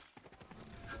area.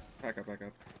 Back up, back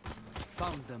up.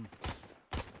 Found them.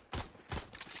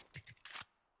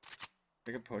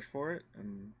 They can push for it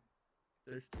and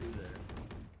There's two there.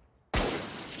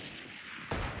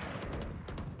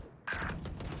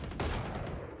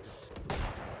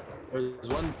 There's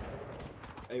one.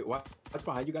 Hey, what's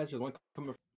behind you guys? There's one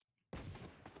coming.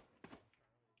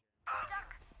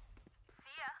 Duck.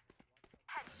 See ya.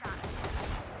 Headshot.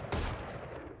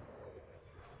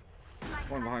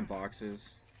 one behind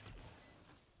boxes.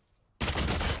 Go,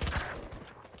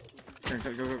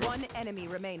 go, go, go. One enemy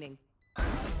remaining.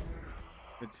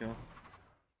 Good kill.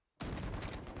 Oh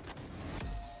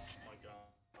my god.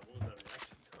 What was that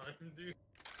reaction time, dude?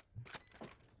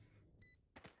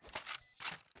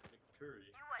 McCurry.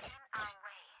 You are in our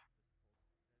way.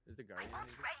 Is the guardian? I'm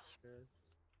ready.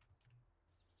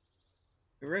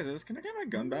 Hey, Rizlas, can I get my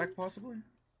gun back, possibly?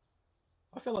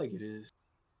 I feel like it is.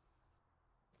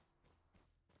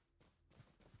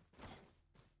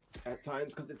 At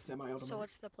times, because it's semi-automatic. So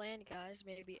what's the plan, guys?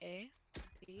 Maybe A,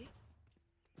 B.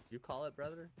 You call it,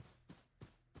 brother.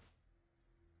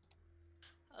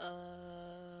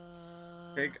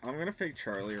 Fake. I'm gonna fake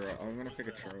Charlie. Or I'm gonna fake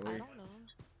a I Charlie. don't know.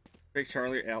 Fake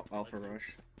Charlie. Alpha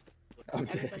rush. I'm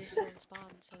dead. Everybody's still in spawn,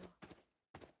 so.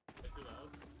 Too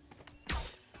loud.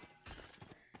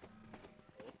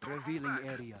 Revealing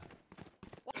area.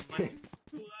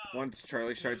 Once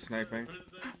Charlie starts sniping. What is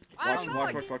that? I Watch, don't know,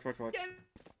 watch, I watch, watch, watch, watch.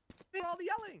 Get all the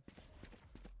yelling.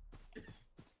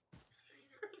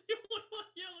 You're the only one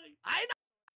yelling. I know.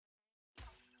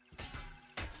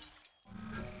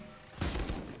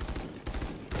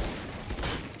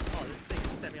 Oh, this thing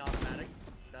is semi-automatic.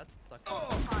 That sucks.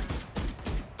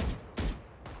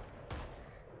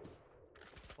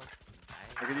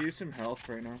 I could use some health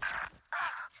right now. Oh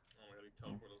my god, he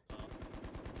teleported us top.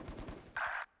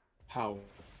 How?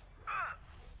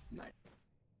 Nice.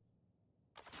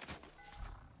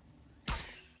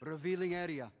 Revealing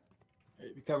area. Hey,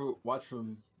 be careful. Watch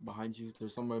from behind you.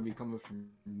 There's somebody coming from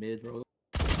mid, bro.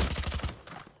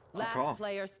 Last call.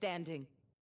 player standing.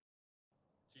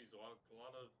 Jeez, a lot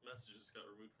of messages got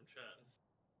removed from chat.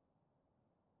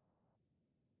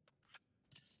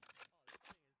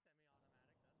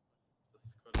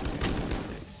 That's quite a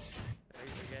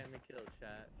Thanks for getting me killed,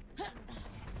 chat.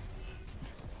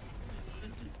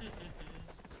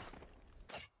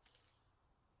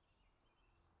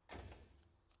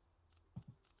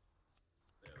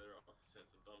 Yeah, they're all saying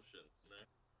some dumb shit in there.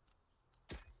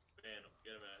 Ban them.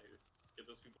 Get them out of here. Get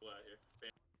those people out of here.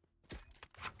 Ban.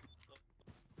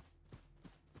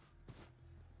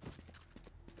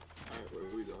 Alright, where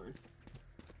are we going?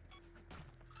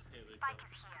 Here they Spike come.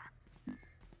 is here.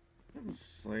 I have a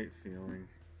slight feeling.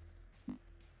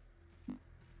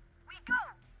 We go.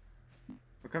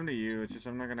 I'll come to you. It's just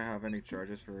I'm not gonna have any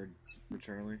charges for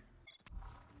Charlie.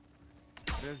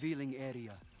 Revealing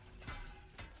area.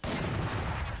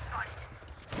 Enemy spotted.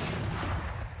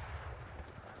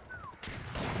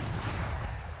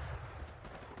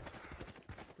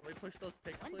 Can we push those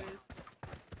picks, please?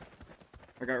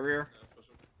 I got rear. Yeah,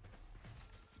 special.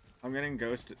 I'm getting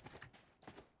ghosted.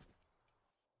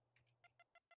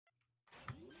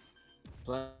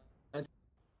 Plant.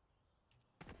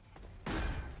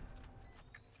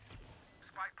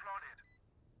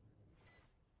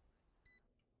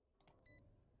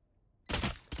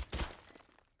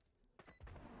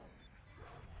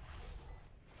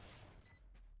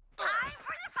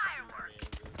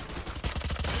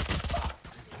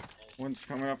 One's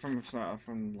coming up from long.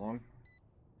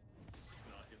 It's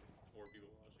not even 4 people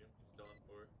watching him. He's done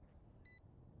for.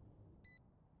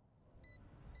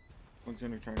 One's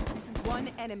gonna try to.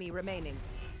 One enemy remaining.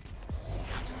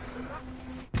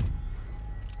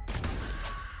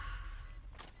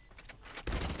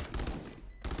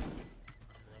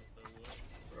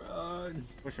 Run.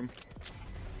 Push him.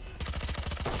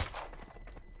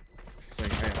 He's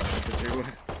like, hey, I want to do it.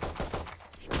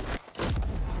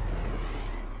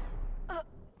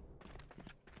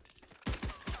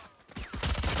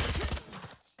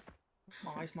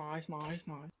 Nice.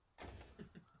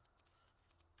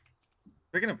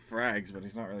 Picking up frags, but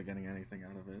he's not really getting anything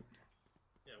out of it.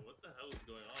 Yeah, what the hell is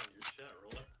going on in your chat,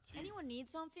 Roller? Anyone need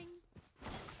something?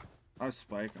 I was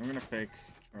Spike. I'm gonna fake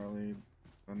Charlie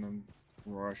and then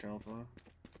rush Alpha. Okay.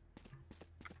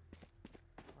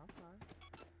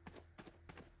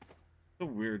 It's a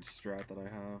weird strat that I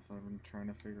have. I've been trying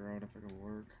to figure out if it can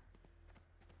work.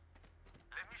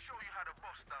 Let me show you how the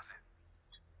boss does it.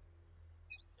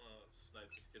 Snipe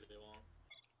this kid along.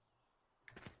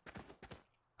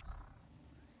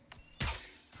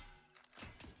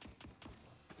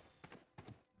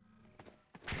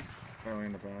 Probably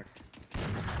in the back.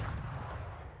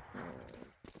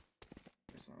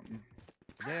 Something.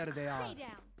 There they are. Stay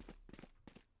down.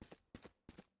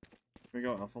 Can we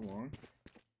go Alpha long?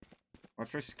 Watch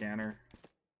for scanner.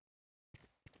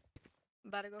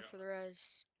 About to go for the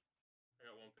res. I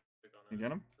got one pick on You it.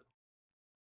 get him?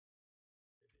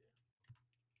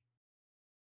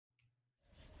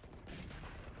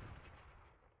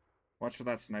 Watch for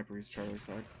that sniper. He's Charlie's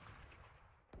side.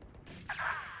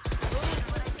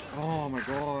 Oh my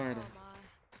god. Oh my.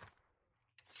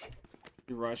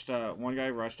 He rushed, one guy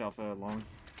rushed Alpha long.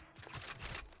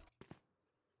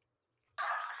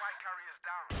 Spike carrier's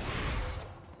down.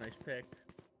 Nice pick.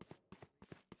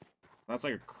 That's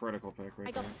like a critical pick right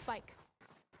I got there. the spike.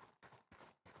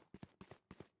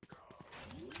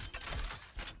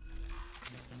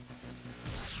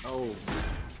 Oh.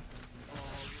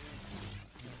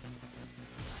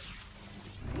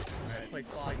 Alright, play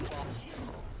spot.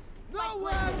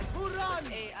 Nowhere to run!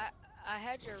 Hey, I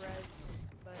had your res,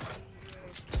 but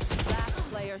Last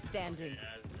player standing.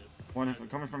 One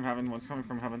coming from heaven, one's coming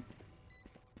from heaven.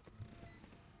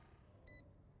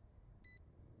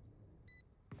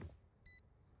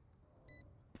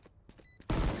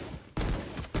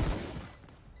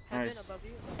 Heaven Nice. above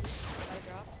you. I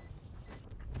drop.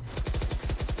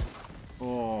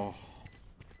 Oh.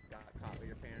 Got caught with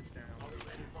your pants down.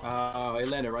 It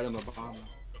landed right on the bomb.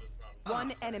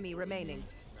 One enemy remaining.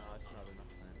 No, it's not enough,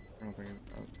 man. I don't think it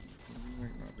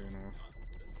might not be enough.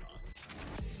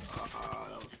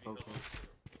 That was so close.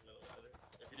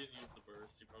 If you didn't use the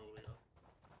burst, you probably got.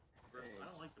 Burst. I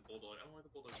don't like the bulldog. I don't like the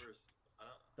bulldog burst.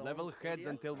 Level heads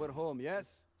until we're home,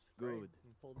 yes? Good.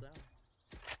 Pull down.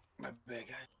 My big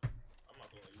guy. I'm not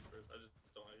gonna use burst. I just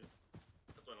don't like it.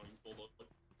 That's why I don't use bulldog. I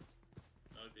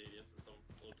like the ADS in some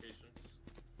locations.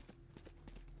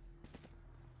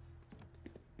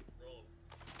 Roll.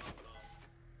 Pop it off.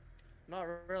 Not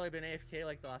really been AFK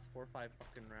like the last 4 or 5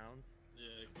 fucking rounds.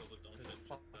 Yeah, kill the dumb Cause shit. it's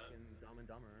fucking Dumb and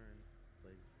Dumber, and it's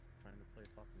like trying to play a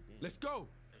fucking game. Let's go!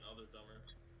 And other dumber.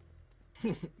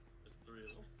 There's 3 of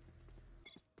them.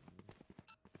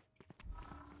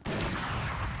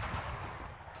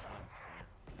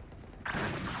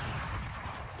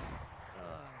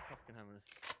 I'm fucking having this.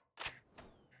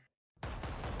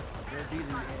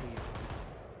 Revealing area.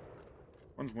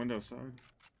 One's window side.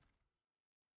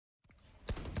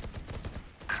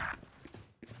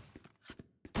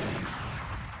 Get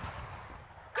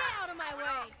out of my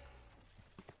way!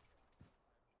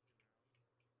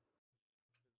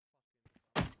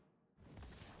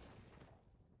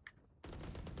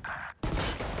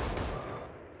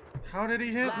 How did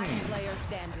he hit Last me? player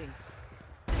standing.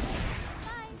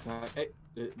 Hey,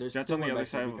 there's Jets still on the one other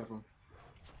back there, side. be careful.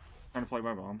 Trying to play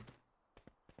my bomb.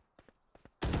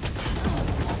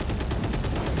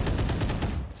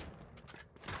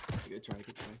 Good try.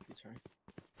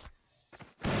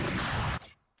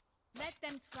 Let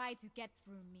them try to get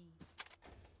through me.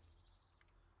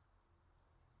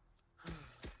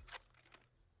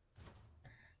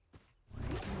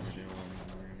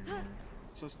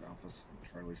 It's just Alpha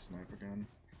Charlie snipe again.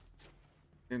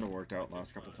 Seemed to worked out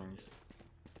last couple times.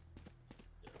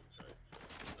 Can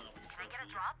I get a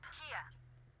drop? Here.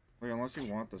 Wait, unless you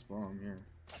want this bomb here.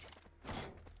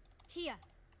 Here.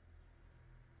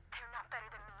 They're not better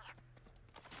than me.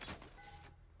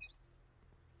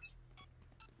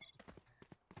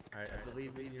 Alright, I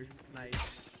believe in your snipe.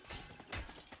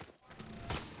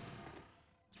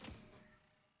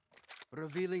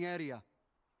 Revealing area.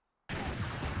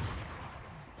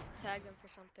 tag them for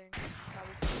something.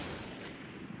 Probably.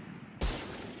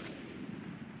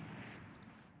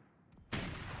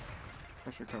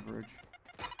 Pressure coverage.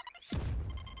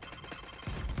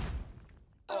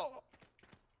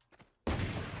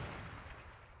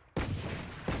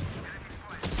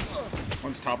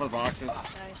 One's top of the boxes.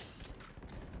 Nice.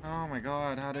 Oh my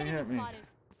god, how did he hit me?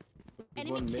 There's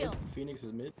one mid. Phoenix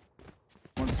is mid.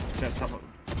 One's just top of.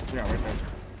 Yeah, right there.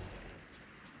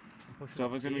 Push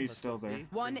Sova's gonna be Let's still go there. C.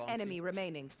 One Bomb C. enemy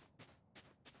remaining.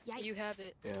 You have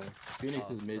it. Yeah, Phoenix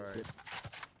Oh, is mid. sorry.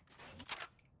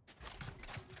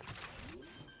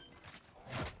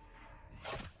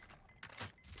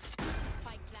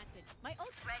 Spike planted. My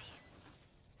ult's ready.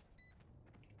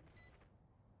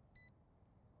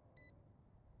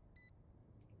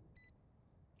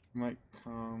 Might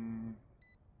come.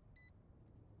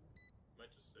 Might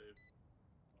just save.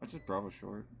 I just Bravo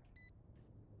short.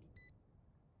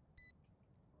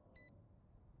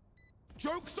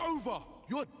 Joke's over!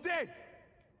 You're dead!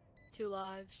 2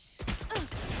 lives.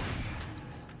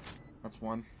 That's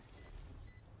one.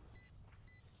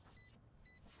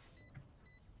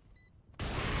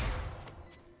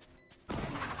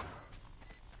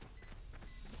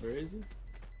 Where is he?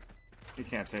 He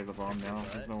can't save the bomb now.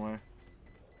 There's no way.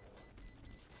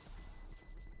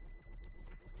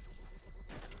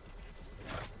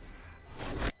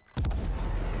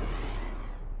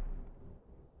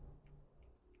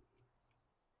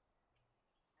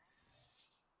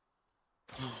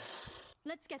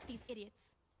 Let's get these idiots.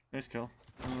 Nice kill.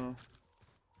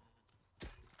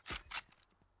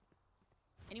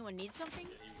 Anyone need something?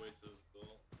 Yeah, he wasted his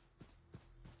goal.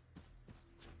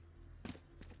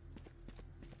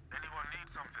 Anyone need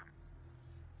something?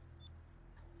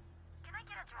 Can I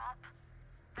get a drop?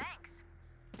 Thanks.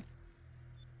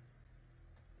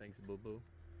 Thanks, boo boo.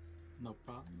 No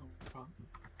problem. No problem.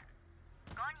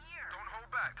 Gone here. Don't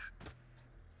hold back.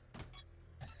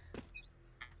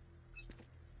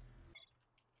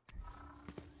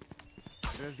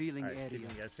 Revealing Alright, see area. if you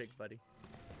can get a pick, buddy.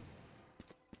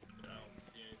 Yeah, I don't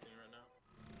see anything right now.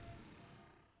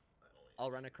 I'll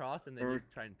run across and then Or- you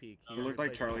try and peek. You look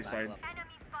like Charlie's side. Enemy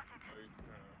spotted.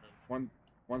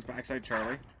 One's backside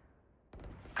Charlie.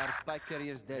 Our spike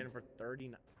carrier's Hit dead. him for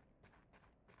 39.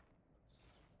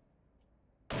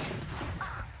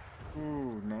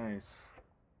 Ooh, nice.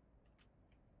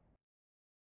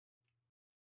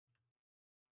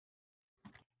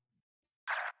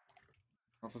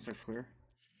 Officer clear.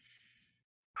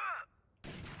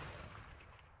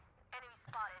 Enemy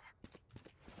spotted.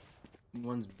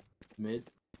 One's mid.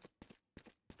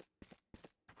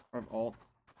 I have ult.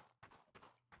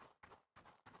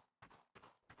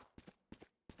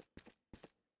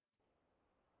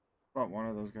 Got one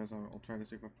of those guys. I'll try to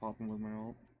see if I pop him with my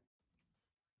ult.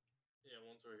 Yeah,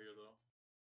 one's right here though.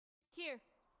 Here.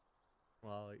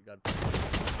 Well, you got.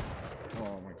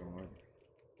 Oh my god.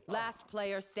 Last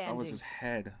player That standing. was his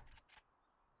head.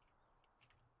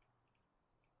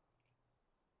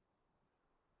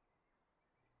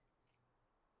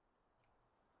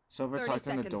 So we're 30 tucked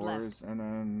in the seconds left. doors, and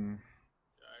then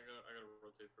Yeah, I gotta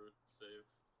rotate for save.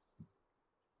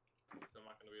 So I'm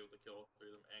not gonna be able to kill all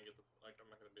 3 of them and get the I'm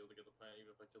not gonna be able to get the plant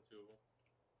even if I kill 2 of them.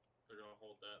 They're gonna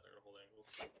hold that. They're gonna hold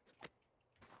angles.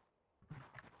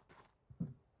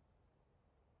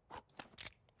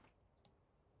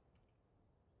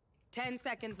 10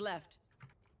 seconds left.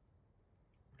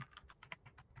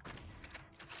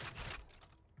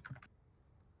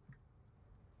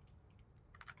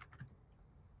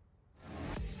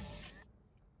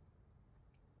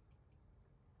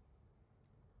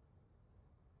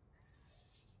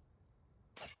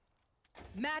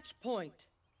 Match point.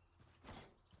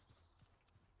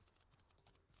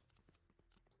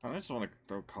 I just want to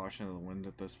throw caution to the wind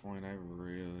at this point. I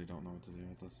really don't know what to do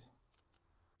with this.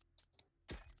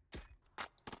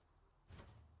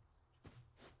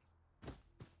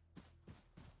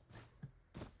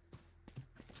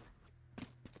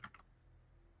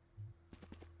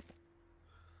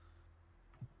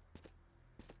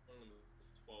 One of them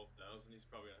is 12,000. He's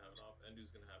probably gonna have an op. Endu's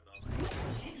gonna have an op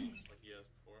like he has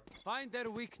before. Find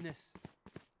their weakness.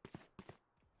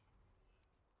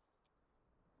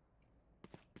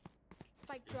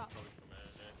 Spike He's drop. probably come in,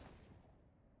 eh?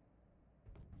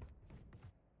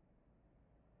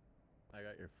 I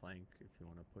got your flank if you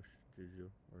want to push Juju,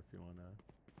 or if you want to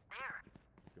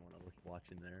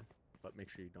watch in there. But make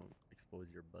sure you don't expose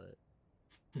your butt.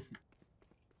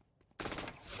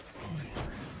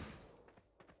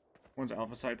 One's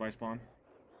alpha side by spawn.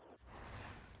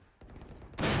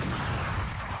 There's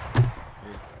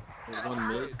one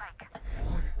mid. I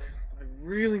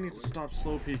really need to stop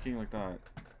slow peeking like that.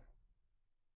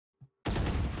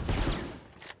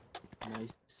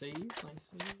 Nice save, nice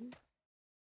save.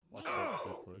 Watch that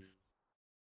quick push.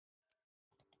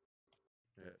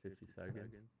 We're at 50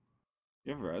 seconds.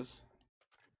 You have res?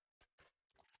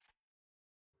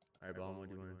 Alright, Bomb, what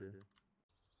do you want to do?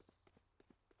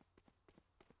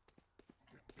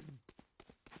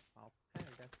 Okay, I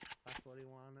guess that's what he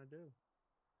want to do.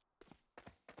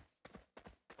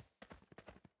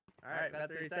 Alright, got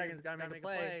 30 seconds, gotta make a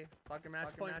play. Fucking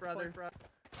match point, brother.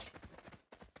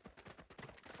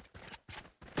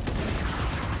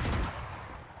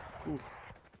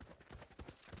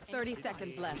 30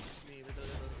 seconds left.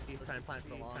 He's trying to plan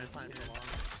for long.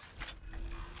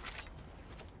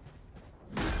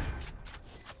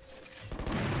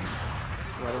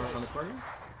 Right around the corner.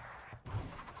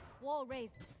 Wall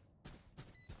raised.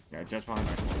 Yeah, just behind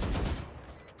that.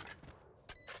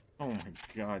 Oh my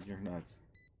god, you're nuts.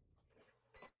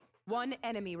 One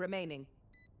enemy remaining.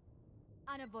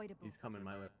 Unavoidable. He's coming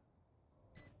my way.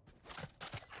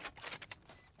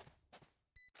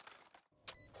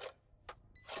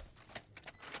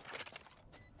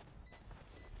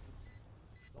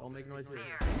 Don't make noise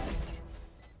here.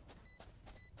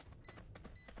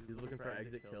 He's looking for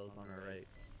exit kills on our right.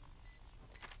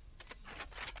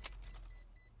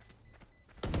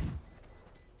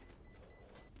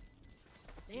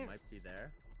 He There. might be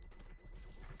there.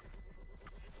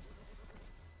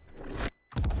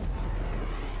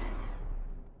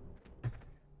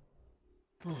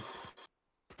 Good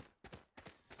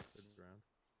round.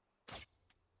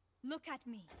 Look at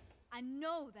me. I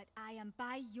know that I am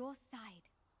by your side.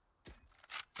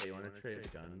 Hey, you wanna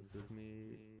trade guns with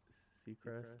me,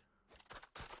 Seacrest?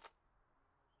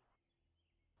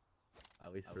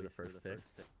 At least for the first pick.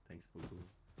 Thanks, Boo Boo.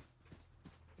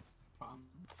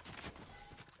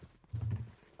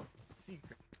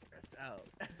 Seacrest out.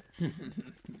 I think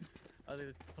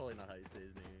that's totally not how you say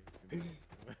his name.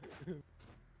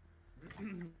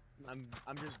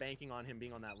 I'm just banking on him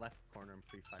being on that left corner and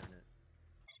pre-firing it.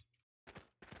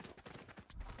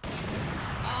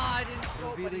 Ah, I didn't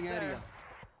scope, but he's there.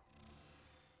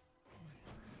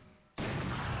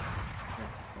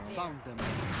 Found them.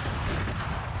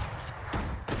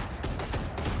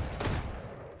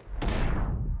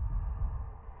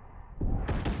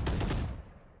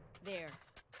 There.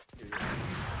 You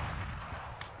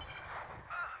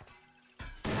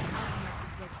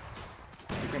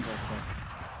can both front.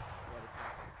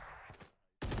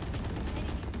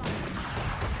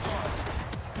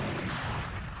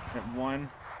 Hit one.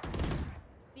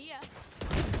 See ya.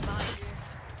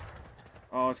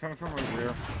 Oh, it's coming from right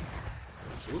rear.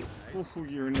 Ooh,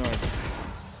 you're nuts.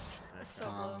 So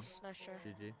close. Nice try.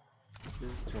 GG.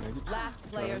 Last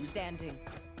player standing.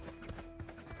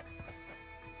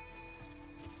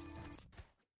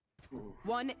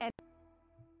 One enemy.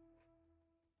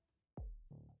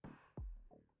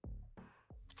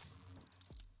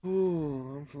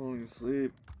 Ooh, I'm falling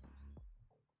asleep.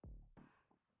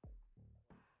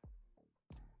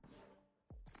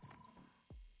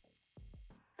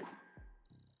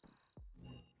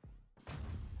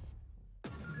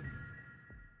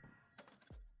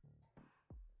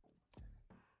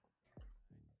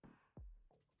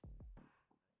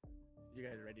 You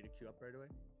guys ready to queue up right away?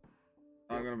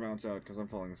 I'm gonna bounce out because I'm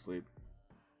falling asleep.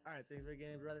 Alright, thanks for the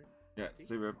game, brother. Yeah,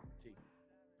 see you, Rip. G.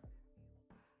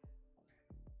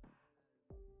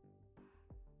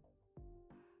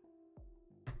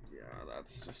 Yeah,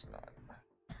 that's just not.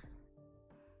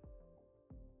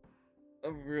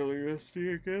 I'm really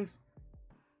rusty, I guess.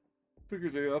 Took a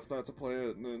day off not to play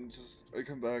it, and then I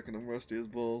come back and I'm rusty as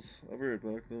balls. I'll be right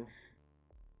back though.